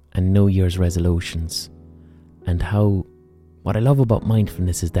mindfulness and New Year's resolutions, and how what I love about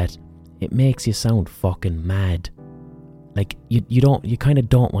mindfulness is that it makes you sound fucking mad. Like you kind of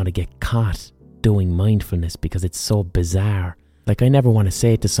don't want to get caught doing mindfulness because it's so bizarre. Like, I never want to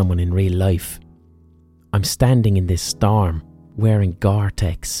say to someone in real life, I'm standing in this storm wearing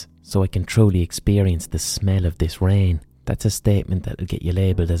Gore-Tex so I can truly experience the smell of this rain. That's a statement that will get you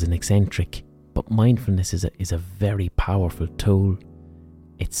labelled as an eccentric. But mindfulness is a very powerful tool.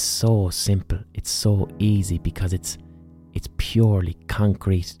 It's so simple, it's so easy because it's purely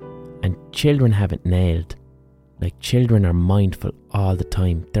concrete, and children have it nailed. Like, children are mindful all the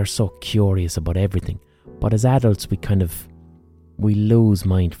time. They're so curious about everything. But as adults, we lose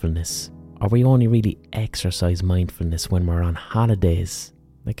mindfulness, or we only really exercise mindfulness when we're on holidays.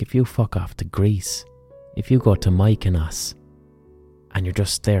 Like, if you fuck off to Greece, if you go to Mykonos, and you're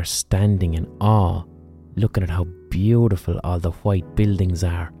just there standing in awe, looking at how beautiful all the white buildings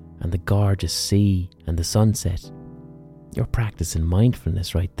are, and the gorgeous sea, and the sunset, you're practicing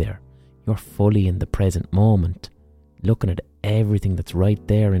mindfulness right there. You're fully in the present moment, looking at everything that's right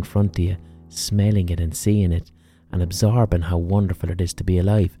there in front of you, smelling it and seeing it, and absorbing how wonderful it is to be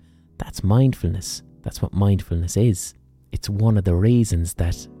alive. That's mindfulness. That's what mindfulness is. It's one of the reasons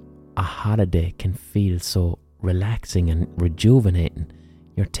that a holiday can feel so relaxing and rejuvenating.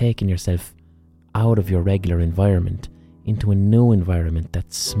 You're taking yourself out of your regular environment into a new environment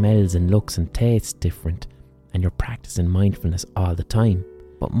that smells and looks and tastes different, and you're practicing mindfulness all the time.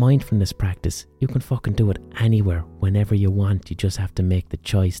 But mindfulness practice, you can fucking do it anywhere, whenever you want. You just have to make the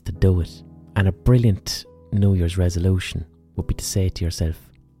choice to do it. And a brilliant New Year's resolution would be to say to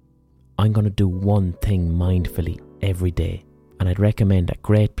yourself, I'm going to do one thing mindfully every day. And I'd recommend a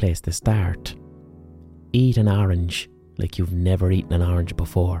great place to start. Eat an orange like you've never eaten an orange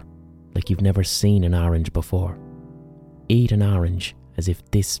before. Like you've never seen an orange before. Eat an orange as if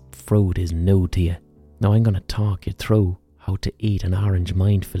this fruit is new to you. Now I'm going to talk you through how to eat an orange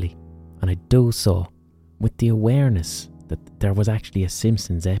mindfully. And I do so with the awareness that there was actually a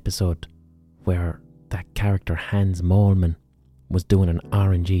Simpsons episode where that character Hans Moleman was doing an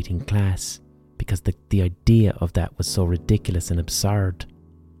orange eating class because the idea of that was so ridiculous and absurd.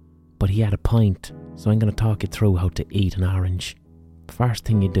 But he had a point, so I'm going to talk you through how to eat an orange. First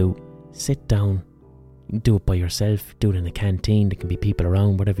thing you do, sit down. You can do it by yourself, do it in the canteen, there can be people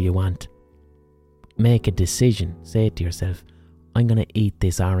around, whatever you want. Make a decision, say to yourself, I'm going to eat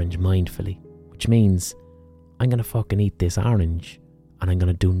this orange mindfully, which means I'm going to fucking eat this orange and I'm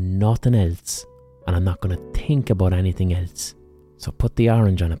going to do nothing else and I'm not going to think about anything else. So put the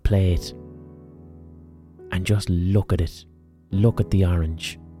orange on a plate and just look at it. Look at the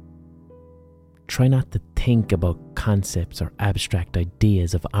orange. Try not to think about concepts or abstract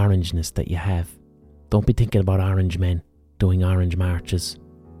ideas of orangeness that you have. Don't be thinking about orange men doing orange marches.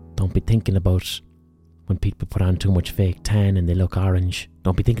 Don't be thinking about when people put on too much fake tan and they look orange.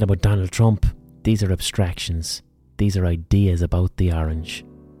 Don't be thinking about Donald Trump. These are abstractions. These are ideas about the orange.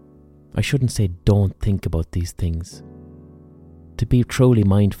 I shouldn't say don't think about these things. To be truly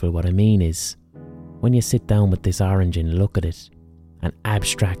mindful, what I mean is, when you sit down with this orange and look at it, and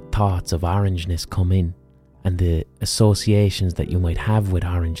abstract thoughts of orangeness come in, and the associations that you might have with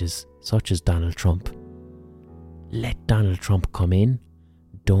oranges, such as Donald Trump, let Donald Trump come in.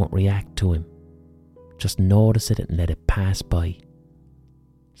 Don't react to him. Just notice it and let it pass by.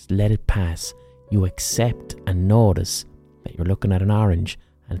 Just let it pass. You accept and notice that you're looking at an orange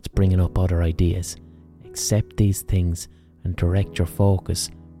and it's bringing up other ideas. Accept these things and direct your focus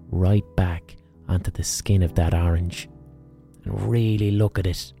right back onto the skin of that orange. And really look at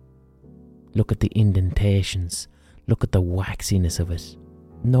it. Look at the indentations. Look at the waxiness of it.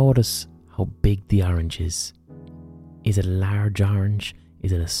 Notice how big the orange is. Is it a large orange?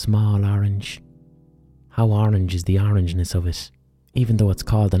 Is it a small orange? How orange is the orangeness of it? Even though it's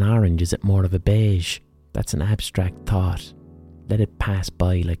called an orange, is it more of a beige? That's an abstract thought. Let it pass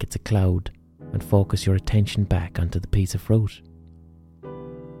by like it's a cloud and focus your attention back onto the piece of fruit.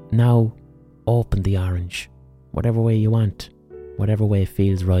 Now, open the orange, whatever way you want, whatever way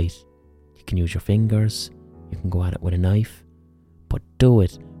feels right. You can use your fingers, you can go at it with a knife, but do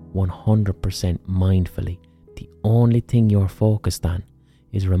it 100% mindfully. The only thing you're focused on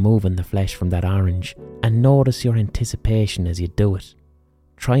is removing the flesh from that orange, and notice your anticipation as you do it.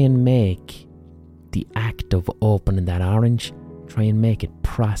 Try and make the act of opening that orange, try and make it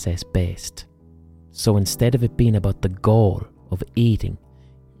process based. So instead of it being about the goal of eating,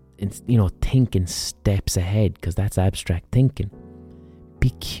 thinking steps ahead, because that's abstract thinking, be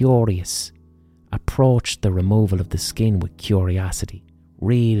curious. Approach the removal of the skin with curiosity,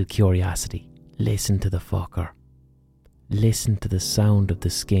 real curiosity. Listen to the fucker. Listen to the sound of the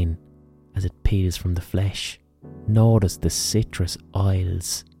skin as it peels from the flesh. Notice the citrus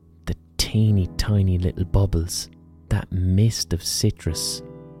oils, the teeny tiny little bubbles, that mist of citrus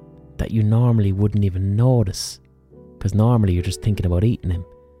that you normally wouldn't even notice, because normally you're just thinking about eating him.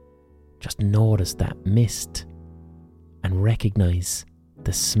 Just notice that mist and recognize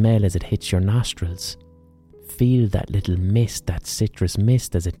the smell as it hits your nostrils. Feel that little mist, that citrus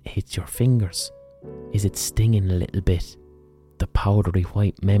mist, as it hits your fingers. Is it stinging a little bit? The powdery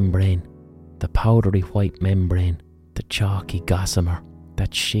white membrane, the chalky gossamer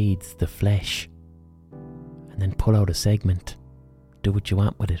that sheathes the flesh. And then pull out a segment. Do what you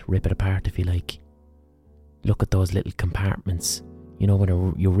want with it, rip it apart if you like. Look at those little compartments. You know,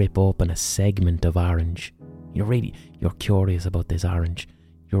 when you rip open a segment of orange, you're curious about this orange.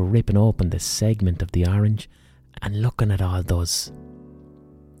 You're ripping open the segment of the orange and looking at all those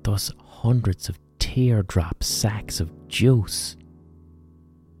hundreds of teardrop sacks of juice.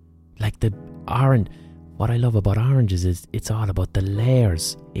 Like the orange. What I love about oranges is it's all about the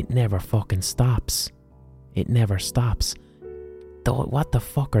layers. It never fucking stops. It never stops. What the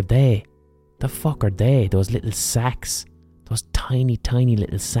fuck are they? Those little sacks. Those tiny, tiny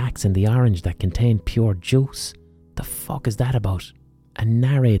little sacks in the orange that contain pure juice. The fuck is that about? And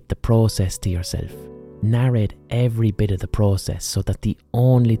narrate the process to yourself. Narrate every bit of the process so that the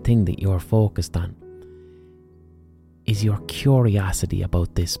only thing that you're focused on is your curiosity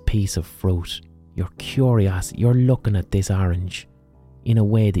about this piece of fruit. Your curiosity. You're looking at this orange. in a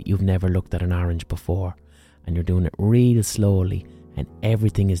way that you've never looked at an orange before, and you're doing it real slowly, and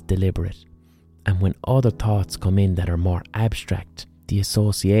everything is deliberate. And when other thoughts come in that are more abstract, the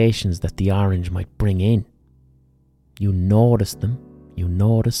associations that the orange might bring in, you notice them, you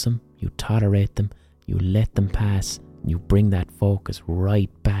tolerate them, you let them pass, and you bring that focus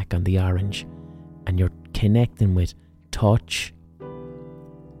right back on the orange, and you're connecting with touch,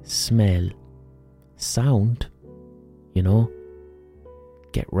 smell, sound,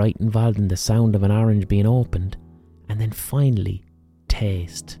 get right involved in the sound of an orange being opened, and then finally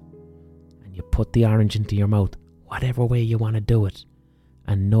taste. And you put the orange into your mouth, whatever way you want to do it,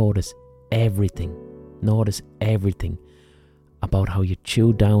 and notice everything about how you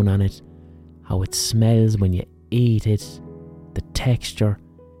chew down on it, how it smells when you eat it, the texture.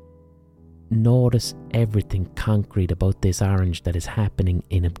 Notice everything concrete about this orange that is happening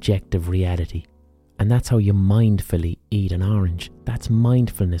in objective reality. And that's how you mindfully eat an orange. That's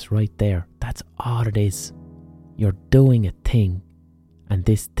mindfulness right there. That's all it is. You're doing a thing, and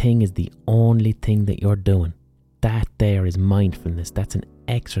this thing is the only thing that you're doing. That there is mindfulness. That's an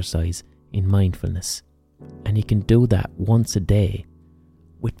exercise in mindfulness. And you can do that once a day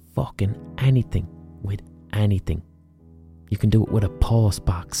with fucking anything. With anything. You can do it with a post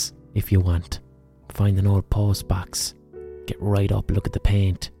box if you want. Find an old post box. Get right up, look at the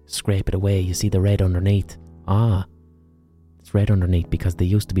paint, scrape it away. You see the red underneath. It's red underneath because they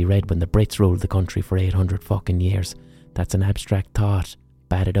used to be red when the Brits ruled the country for 800 fucking years. That's an abstract thought.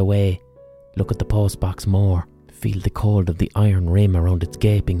 Bat it away. Look at the post box more. Feel the cold of the iron rim around its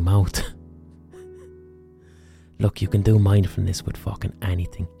gaping mouth. Look, you can do mindfulness with fucking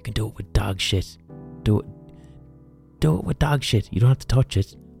anything. You can do it with dog shit. Do it with dog shit. You don't have to touch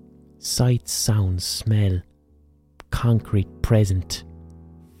it. Sight, sound, smell, concrete, present.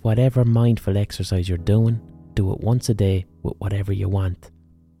 Whatever mindful exercise you're doing, do it once a day with whatever you want.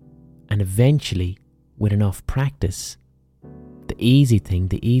 And eventually, with enough practice,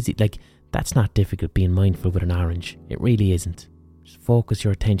 that's not difficult being mindful with an orange. It really isn't. Just focus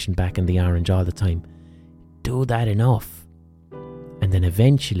your attention back on the orange all the time. Do that enough. And then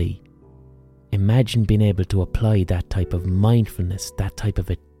eventually, imagine being able to apply that type of mindfulness, that type of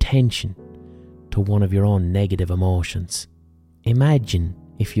attention to one of your own negative emotions. Imagine,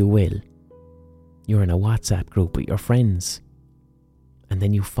 if you will, you're in a WhatsApp group with your friends, and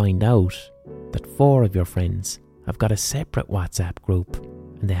then you find out that 4 of your friends have got a separate WhatsApp group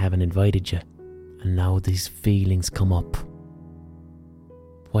and they haven't invited you, and now these feelings come up.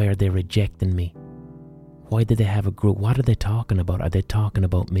 Why are they rejecting me? Why did they have a group? What are they talking about? Are they talking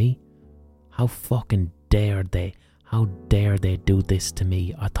about me? How fucking dare they? How dare they do this to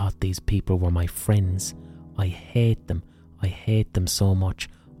me? I thought these people were my friends. I hate them. I hate them so much.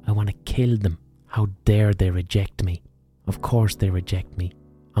 I want to kill them. How dare they reject me? Of course they reject me.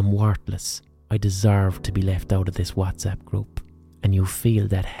 I'm worthless. I deserve to be left out of this WhatsApp group. And you feel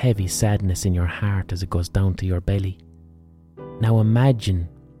that heavy sadness in your heart as it goes down to your belly. Now imagine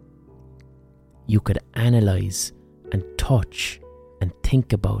you could analyse and touch and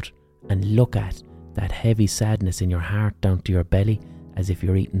think about and look at that heavy sadness in your heart down to your belly as if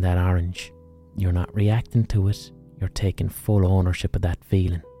you're eating that orange. You're not reacting to it. You're taking full ownership of that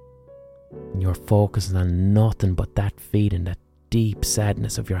feeling. And you're focusing on nothing but that feeling, that deep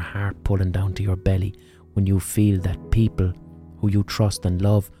sadness of your heart pulling down to your belly when you feel that people who you trust and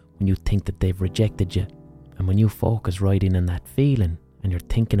love, when you think that they've rejected you. And when you focus right in on that feeling and you're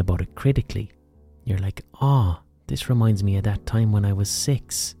thinking about it critically, you're like, this reminds me of that time when I was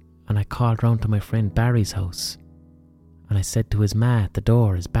 6 and I called round to my friend Barry's house and I said to his ma at the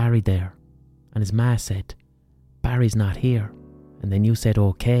door, "Is Barry there?" And his ma said, "Barry's not here." And then you said,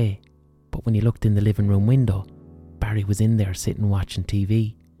 "Okay." But when you looked in the living room window, Barry was in there sitting watching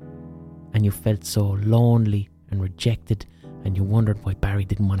TV. And you felt so lonely and rejected, and you wondered why Barry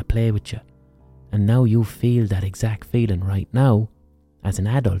didn't want to play with you. And now you feel that exact feeling right now as an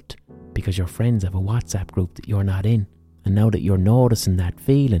adult because your friends have a WhatsApp group that you're not in. And now that you're noticing that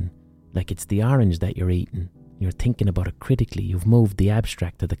feeling, like it's the orange that you're eating, you're thinking about it critically, you've moved the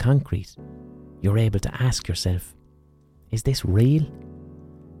abstract to the concrete. You're able to ask yourself, is this real?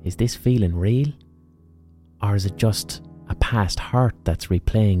 Is this feeling real? Or is it just a past hurt that's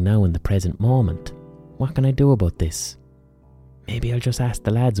replaying now in the present moment? What can I do about this? Maybe I'll just ask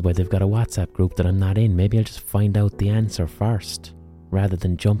the lads why they've got a WhatsApp group that I'm not in. Maybe I'll just find out the answer first, rather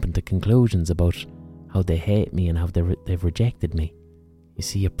than jumping to conclusions about how they hate me and how they've rejected me. You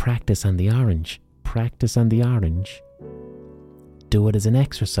see, you practice on the orange. Practice on the orange. Do it as an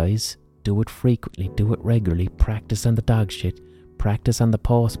exercise. Do it frequently. Do it regularly. Practice on the dog shit. Practice on the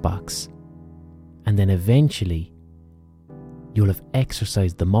post box. And then eventually, you'll have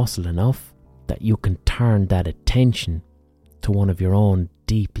exercised the muscle enough that you can turn that attention to one of your own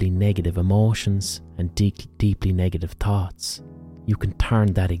deeply negative emotions and deeply negative thoughts. You can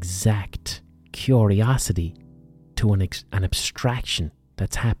turn that exact curiosity to an abstraction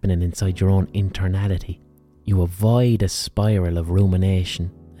that's happening inside your own internality. You avoid a spiral of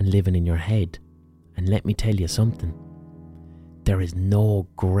rumination and living in your head. And let me tell you something. There is no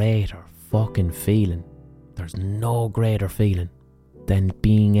greater fucking feeling. There's no greater feeling than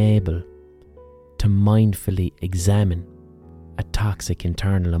being able to mindfully examine a toxic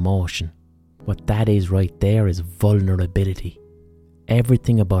internal emotion. What that is right there is vulnerability.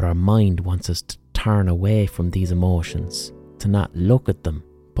 Everything about our mind wants us to turn away from these emotions, to not look at them,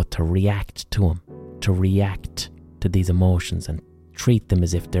 but to react to them, to react to these emotions and treat them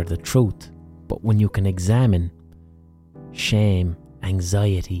as if they're the truth. But when you can examine shame,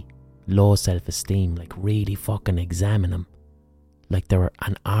 anxiety, low self-esteem, like really fucking examine them, like they're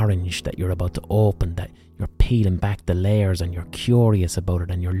an orange that you're about to open, that you're peeling back the layers and you're curious about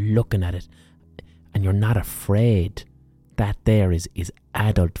it and you're looking at it and you're not afraid. That there is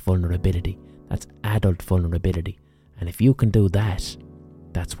adult vulnerability. That's adult vulnerability. And if you can do that,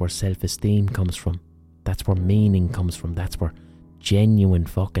 that's where self-esteem comes from. That's where meaning comes from. That's where genuine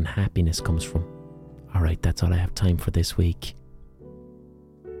fucking happiness comes from. Alright, that's all I have time for this week.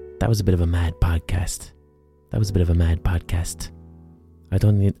 That was a bit of a mad podcast. I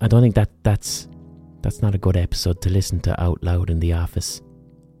don't think that's not a good episode to listen to out loud in the office.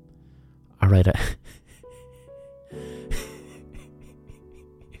 Alright,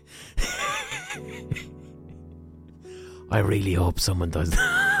 I really hope someone does.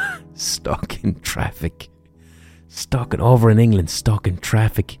 Stuck in traffic. Stuck in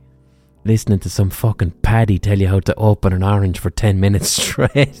traffic. Listening to some fucking Paddy tell you how to open an orange for 10 minutes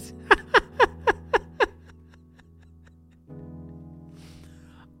straight.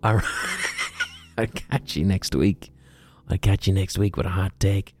 Alright. I'll catch you next week with a hot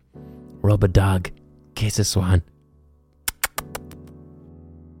take. Rub a dog. Kiss a swan.